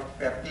is called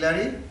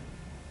papillary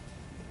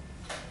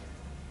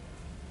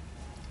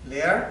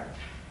layer,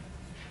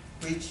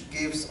 which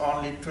gives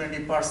only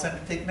 20%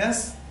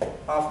 thickness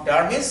of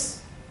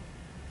dermis,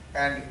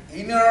 and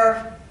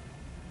inner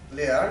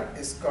layer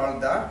is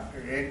called the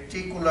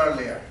reticular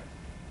layer,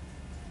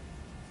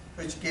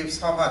 which gives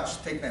how much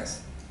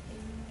thickness?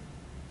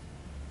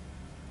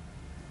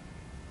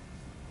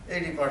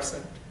 80%.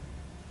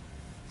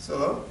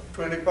 So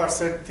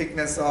 20%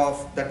 thickness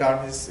of the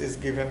dermis is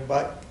given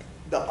by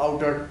the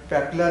outer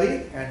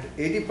papillary, and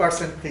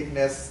 80%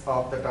 thickness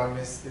of the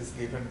dermis is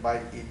given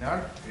by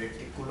inner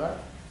reticular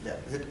layer.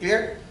 Is it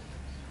clear?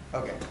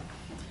 Okay.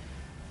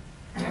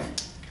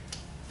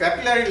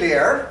 Papillary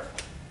layer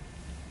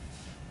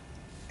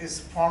is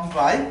formed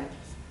by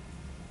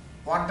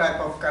one type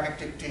of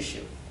connective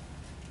tissue.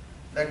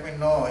 Let me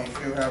know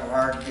if you have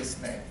heard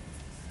this name.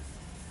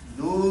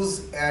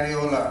 Loose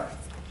areolar.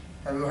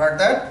 Have you heard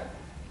that?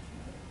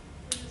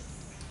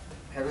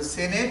 Have you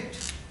seen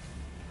it?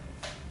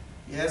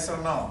 Yes or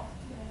no?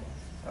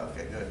 Yes.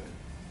 Okay, good.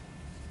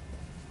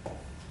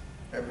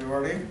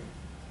 Everybody?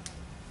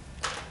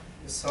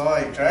 You saw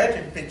it, right?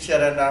 In picture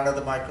and under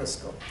the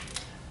microscope.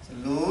 So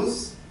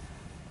loose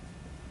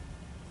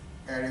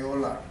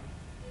areolar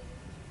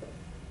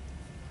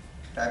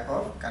type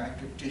of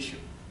connective tissue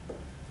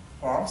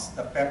forms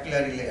the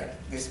papillary layer,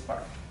 this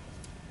part.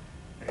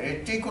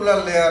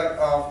 Reticular layer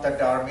of the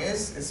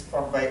dermis is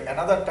formed by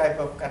another type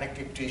of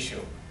connective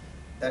tissue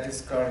that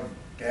is called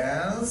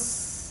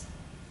dense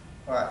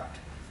what?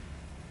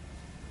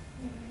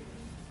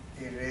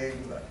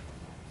 Irregular.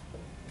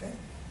 Okay?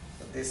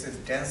 So this is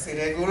dense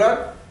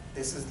irregular,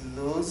 this is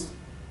loose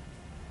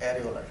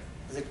areolar.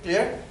 Is it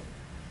clear?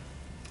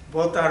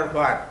 Both are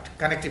what?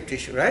 Connective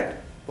tissue, right?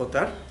 Both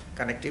are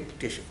connective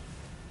tissue.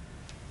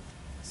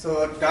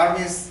 So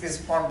dermis is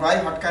formed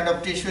by what kind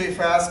of tissue, if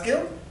I ask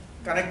you?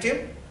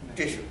 Connective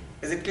tissue.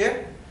 Is it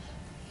clear?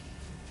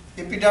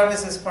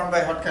 Epidermis is formed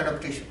by what kind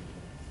of tissue?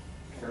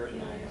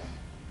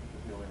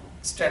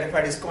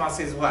 Stratified squamous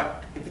is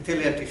what?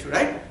 Epithelial tissue,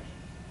 right?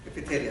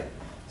 Epithelial.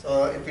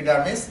 So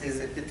epidermis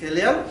is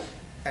epithelial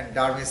and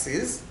dermis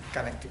is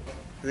connective.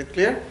 Is it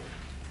clear?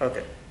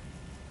 Okay.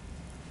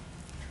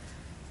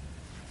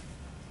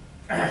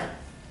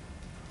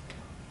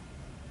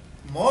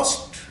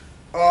 Most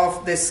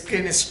of the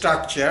skin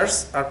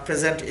structures are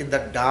present in the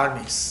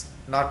dermis,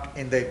 not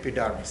in the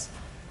epidermis.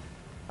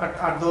 What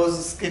are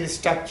those skin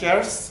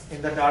structures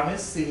in the dermis?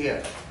 See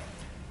here.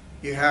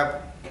 You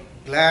have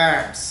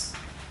glands,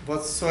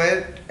 both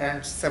sweat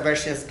and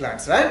sebaceous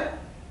glands, right?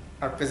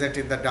 Are present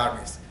in the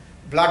dermis.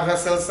 Blood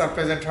vessels are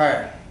present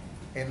where?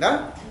 In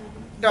the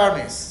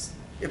dermis.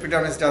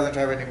 Epidermis doesn't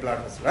have any blood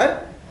vessels, right?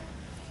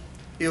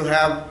 You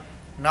have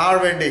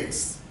nerve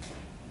endings,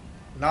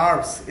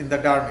 nerves in the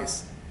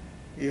dermis.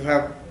 You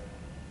have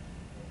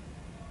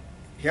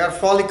hair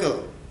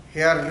follicle,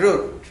 hair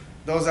root,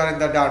 those are in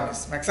the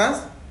dermis. Make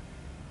sense?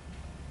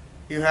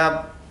 You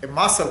have a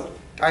muscle,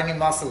 tiny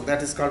muscle,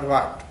 that is called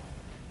what?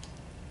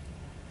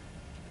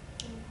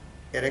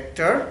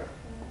 Erector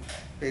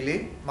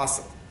pili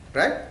muscle,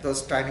 right?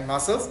 Those tiny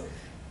muscles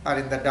are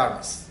in the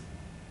dermis.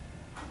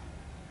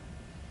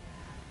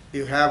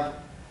 You have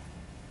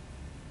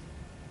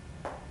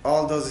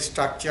all those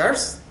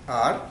structures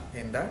are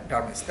in the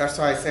dermis. That's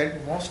why I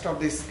said most of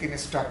the skin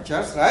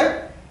structures,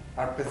 right,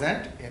 are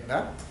present in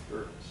the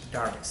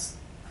dermis.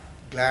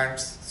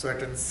 Glands,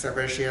 sweat and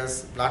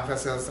sebaceous, blood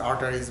vessels,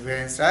 arteries,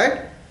 veins,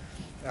 right?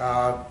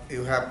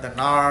 You have the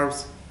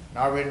nerves,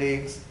 nerve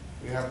endings,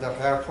 you have the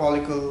hair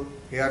follicle,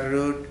 hair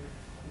root,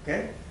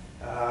 okay?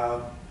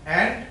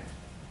 And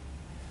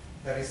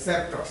the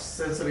receptors,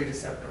 sensory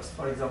receptors,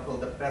 for example,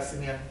 the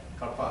Pacinian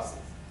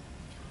corpuscle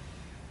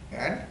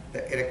and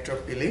the erector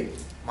pili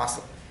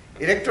muscle.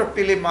 Erector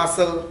pili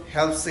muscle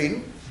helps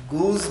in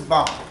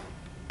goosebump.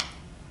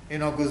 You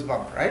know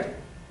goosebump, right?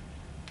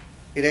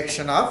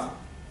 Erection of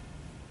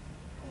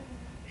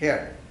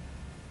hair.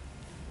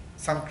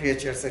 Some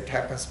creatures it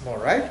happens more,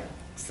 right?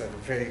 It's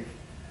very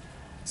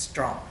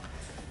strong.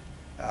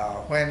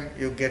 When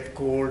you get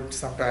cold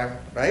sometime,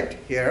 right,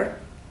 here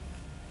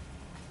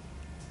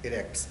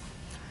erects.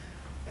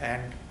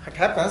 And what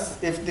happens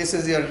if this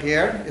is your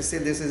hair, you see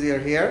this is your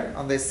hair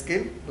on the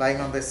skin,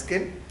 lying on the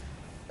skin,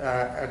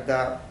 at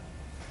the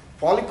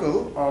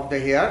follicle of the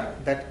hair,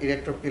 that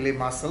erector pili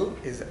muscle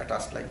is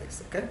attached like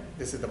this, okay?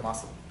 This is the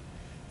muscle.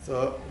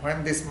 So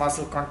when this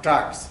muscle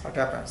contracts, what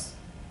happens?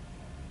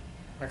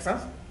 Make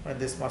sense? When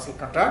this muscle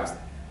contracts,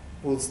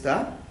 pulls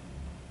the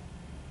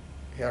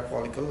hair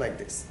follicle like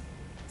this.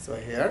 So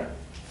here,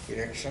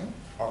 erection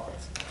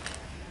occurs.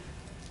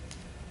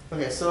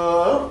 Okay,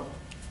 so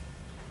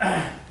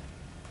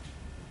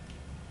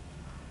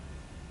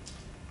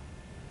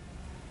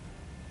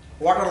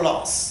water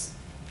loss.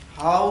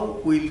 How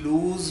we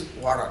lose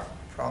water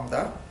from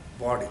the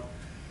body.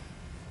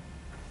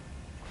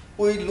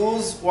 We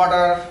lose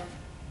water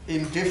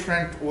in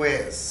different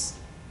ways,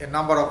 a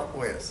number of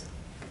ways.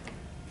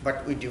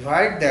 But we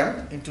divide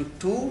them into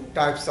two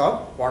types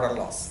of water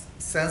loss,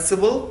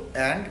 sensible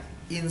and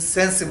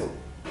insensible.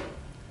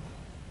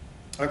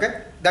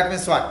 Okay? That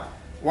means what?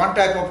 One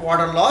type of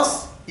water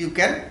loss, you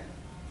can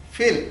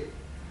feel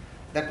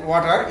that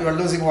water, you are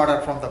losing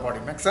water from the body.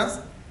 Make sense?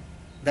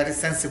 That is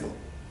sensible.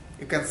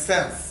 You can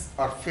sense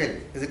or feel.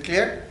 Is it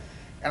clear?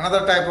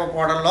 Another type of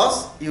water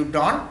loss, you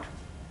don't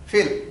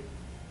feel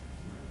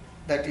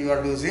that you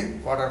are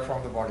losing water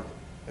from the body.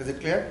 Is it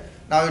clear?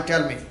 Now you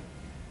tell me,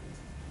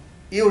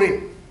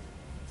 urine,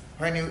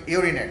 when you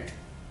urinate,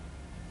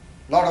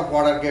 lot of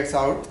water gets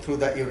out through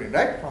the urine,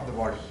 right, from the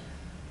body.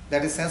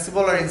 That is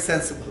sensible or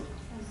insensible?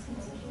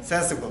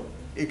 Sensible.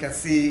 You can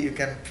see, you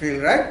can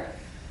feel, right?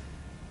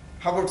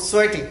 How about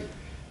sweating?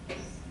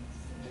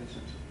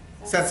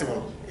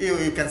 Sensible.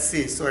 You can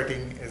see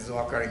sweating is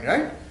occurring,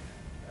 right?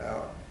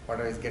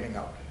 Water is getting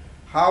out.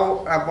 How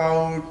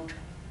about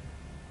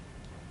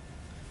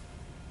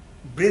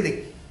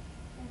breathing?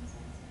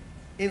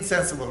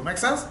 Insensible. Make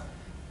sense?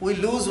 We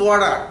lose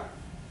water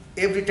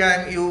every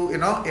time you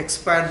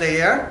expire the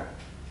air.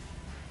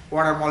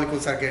 Water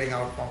molecules are getting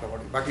out from the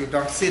body, but you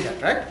don't see that,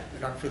 right? You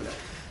don't feel that.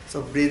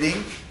 So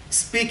breathing,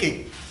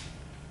 speaking.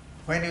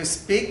 When you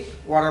speak,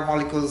 water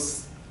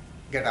molecules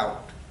get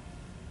out,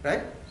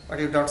 right? But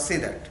you don't see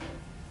that.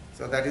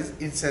 So that is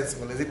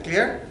insensible. Is it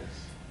clear?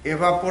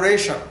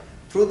 Evaporation.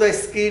 Through the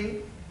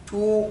skin,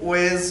 two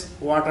ways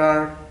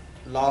water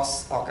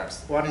loss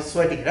occurs. One is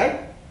sweating,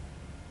 right?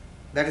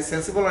 That is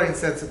sensible or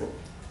insensible?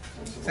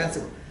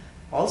 Sensible.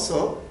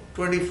 Also,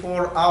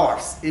 24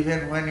 hours,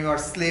 even when you are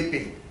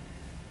sleeping,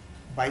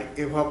 by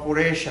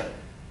evaporation,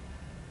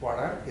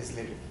 water is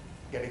leaving,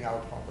 getting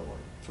out from the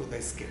body through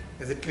the skin.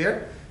 Is it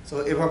clear? So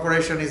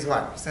evaporation is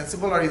what?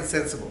 Sensible or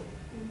insensible?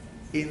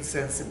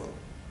 Insensible.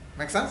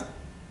 Make sense?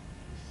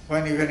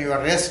 When even you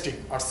are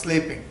resting or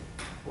sleeping,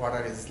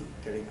 water is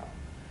getting out.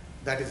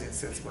 That is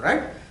insensible,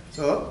 right?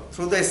 So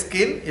through the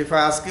skin, if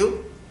I ask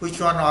you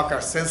which one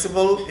occurs,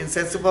 sensible,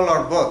 insensible,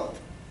 or both?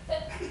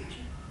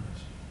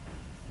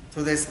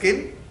 Through the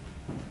skin,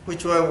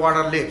 which way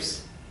water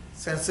leaves?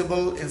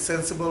 Sensible,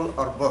 insensible,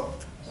 or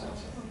both?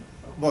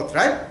 Both,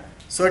 right?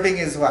 Sweating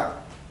is what?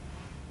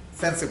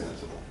 Sensible.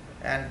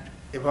 And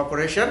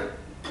evaporation?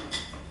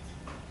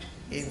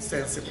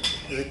 Insensible.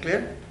 Is it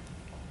clear?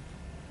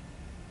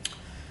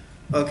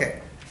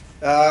 Okay.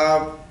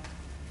 How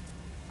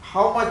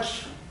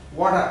much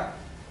water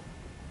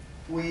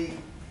we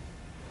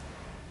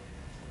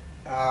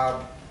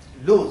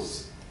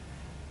lose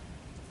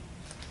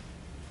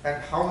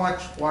and how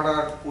much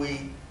water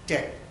we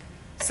take?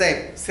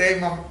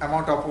 Same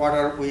amount of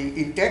water we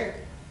intake,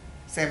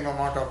 same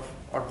amount of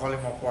or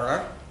volume of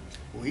water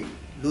we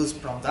lose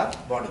from the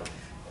body.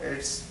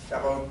 It's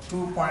about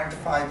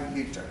 2.5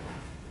 liters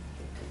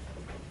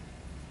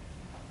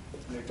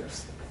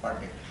per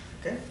day.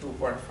 Okay,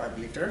 2.5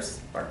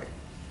 liters per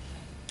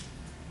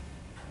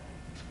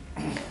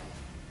day.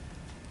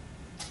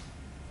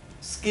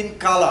 Skin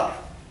color.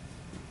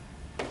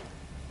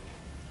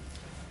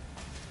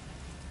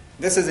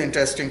 This is an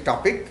interesting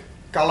topic.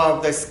 Color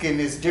of the skin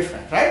is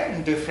different, right?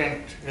 In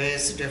different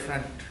race,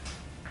 different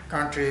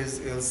countries,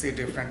 you'll see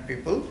different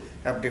people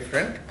have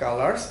different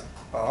colors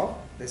of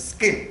the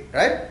skin,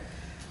 right?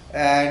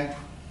 And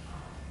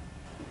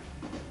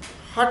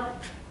what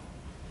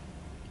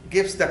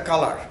gives the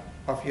color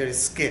of your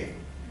skin?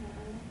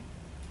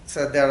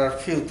 So there are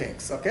few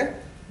things, okay?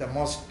 The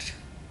most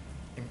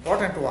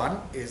important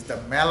one is the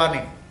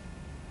melanin,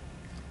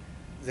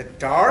 the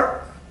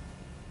dark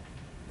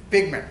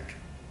pigment.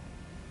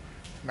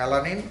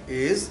 Melanin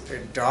is a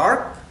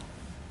dark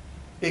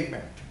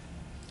pigment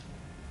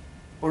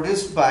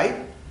produced by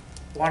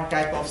one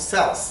type of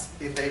cells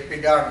in the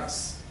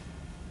epidermis.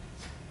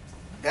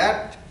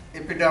 That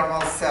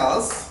epidermal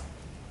cells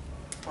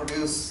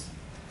produce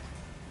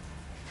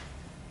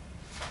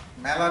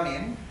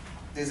melanin.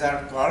 These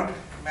are called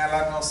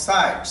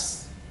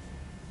melanocytes.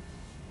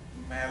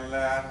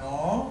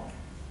 Melanocytes.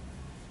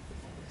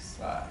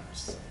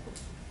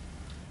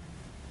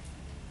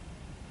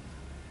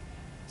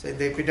 So in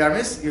the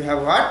epidermis, you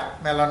have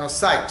what?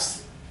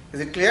 Melanocytes. Is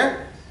it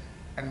clear?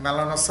 And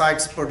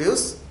melanocytes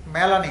produce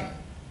melanin,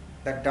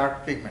 that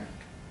dark pigment.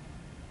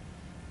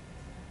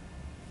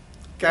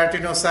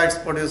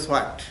 Keratinocytes produce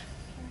what?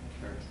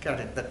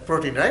 Keratin, that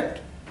protein,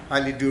 right?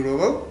 Highly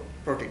durable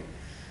protein.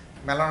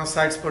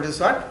 Melanocytes produce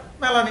what?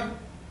 Melanin.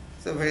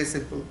 So very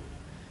simple.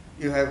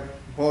 You have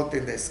both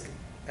in the skin.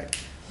 Right?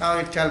 Now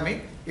you tell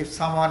me, if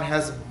someone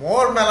has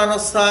more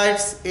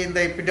melanocytes in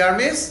the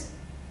epidermis,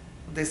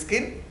 the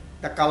skin,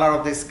 the color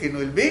of the skin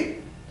will be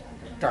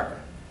darker.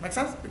 Make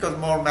sense? Because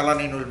more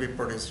melanin will be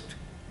produced.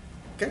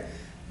 Okay?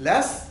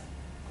 Less,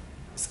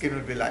 skin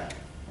will be lighter.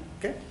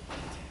 Okay?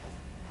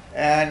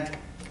 And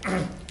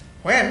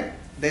when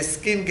the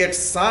skin gets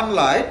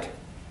sunlight,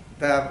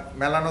 the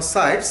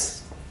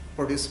melanocytes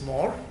produce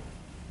more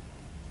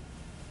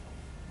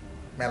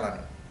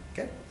melanin.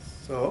 Okay?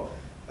 So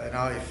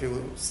now if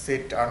you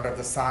sit under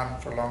the sun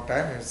for a long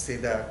time, you see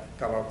the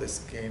color of the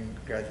skin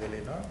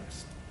gradually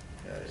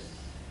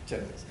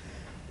changes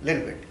a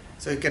little bit.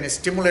 So you can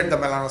stimulate the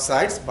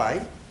melanocytes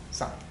by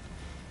sun.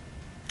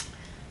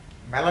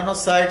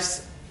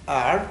 Melanocytes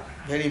are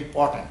very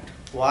important.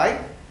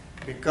 Why?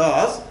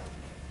 Because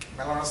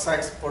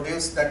melanocytes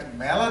produce that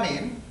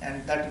melanin,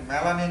 and that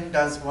melanin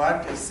does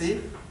what? You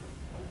see,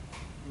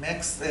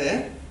 makes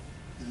a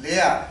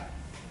layer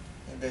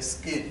in the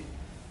skin,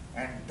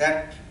 and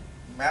that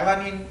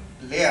melanin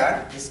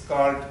layer is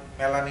called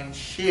melanin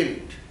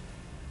shield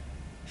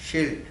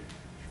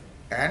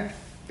and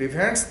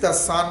prevents the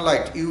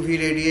sunlight UV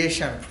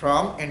radiation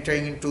from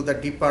entering into the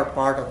deeper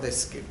part of the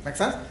skin. Make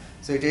sense?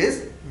 So it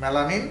is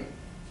melanin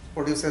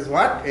produces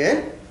what?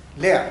 A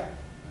layer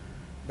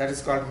that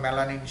is called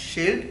melanin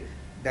shield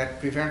that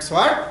prevents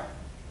what?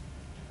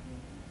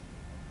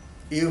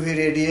 UV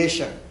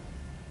radiation,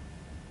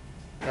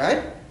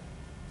 right,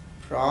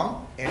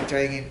 from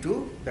entering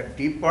into the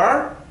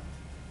deeper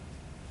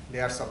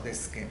layers of the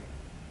skin.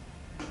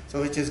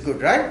 So which is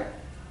good, right?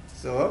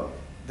 So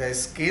the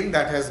skin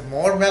that has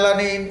more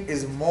melanin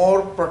is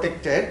more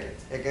protected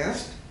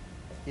against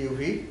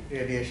UV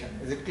radiation.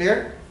 Is it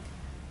clear?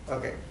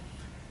 Okay.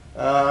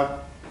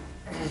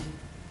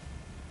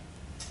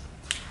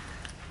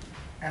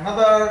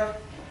 Another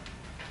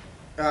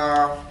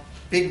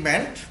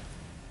pigment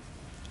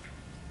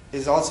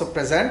is also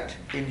present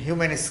in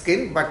human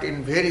skin, but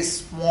in very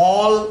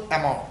small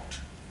amount.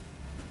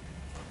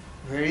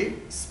 Very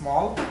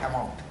small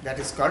amount. That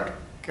is called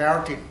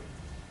keratin.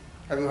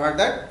 Have you heard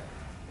that?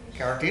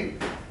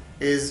 Keratin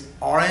is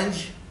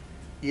orange,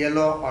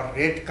 yellow, or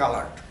red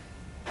colored.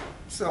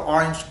 So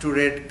orange to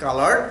red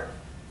colored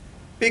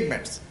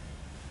pigments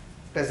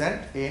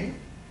present in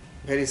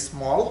very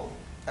small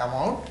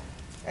amount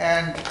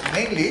and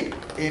mainly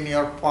in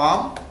your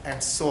palm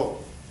and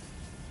sole.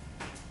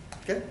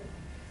 Okay,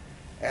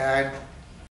 and